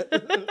then yet.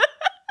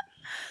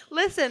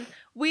 Listen,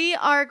 we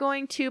are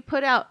going to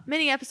put out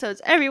mini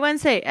episodes every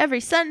Wednesday,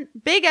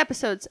 big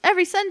episodes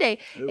every Sunday.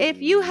 Ooh. If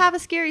you have a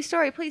scary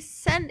story, please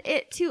send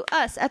it to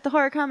us at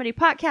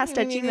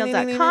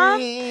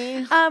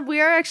thehorrorcomedypodcast@gmail.com.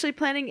 We are actually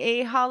planning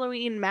a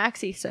Halloween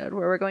maxi-sode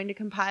where we're going to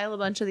compile a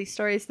bunch of these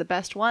stories, the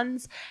best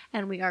ones,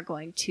 and we are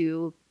going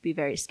to be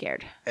very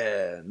scared.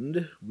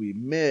 And we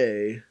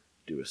may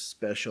do a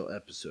special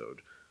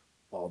episode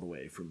all the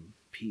way from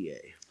PA.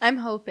 I'm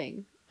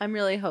hoping. I'm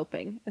really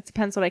hoping. It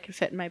depends what I can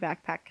fit in my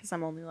backpack because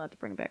I'm only allowed to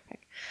bring a backpack.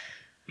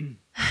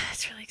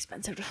 It's really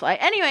expensive to fly.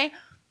 Anyway,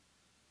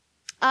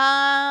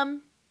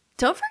 don't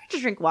forget to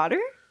drink water.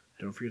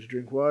 Don't forget to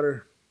drink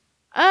water.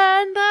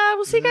 And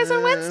we'll see you guys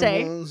on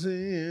Wednesday. We'll see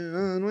you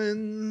on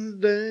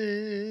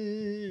Wednesday.